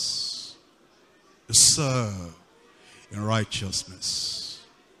righteousness. You serve in righteousness.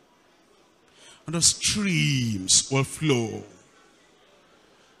 And the streams will flow.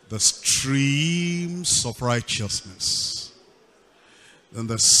 The streams of righteousness. Then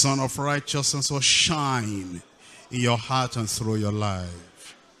the sun of righteousness will shine in your heart and through your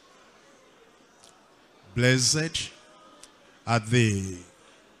life. Blessed are they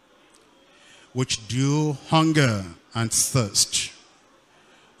which do hunger and thirst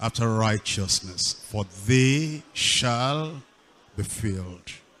after righteousness, for they shall be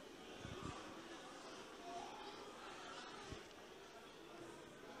filled.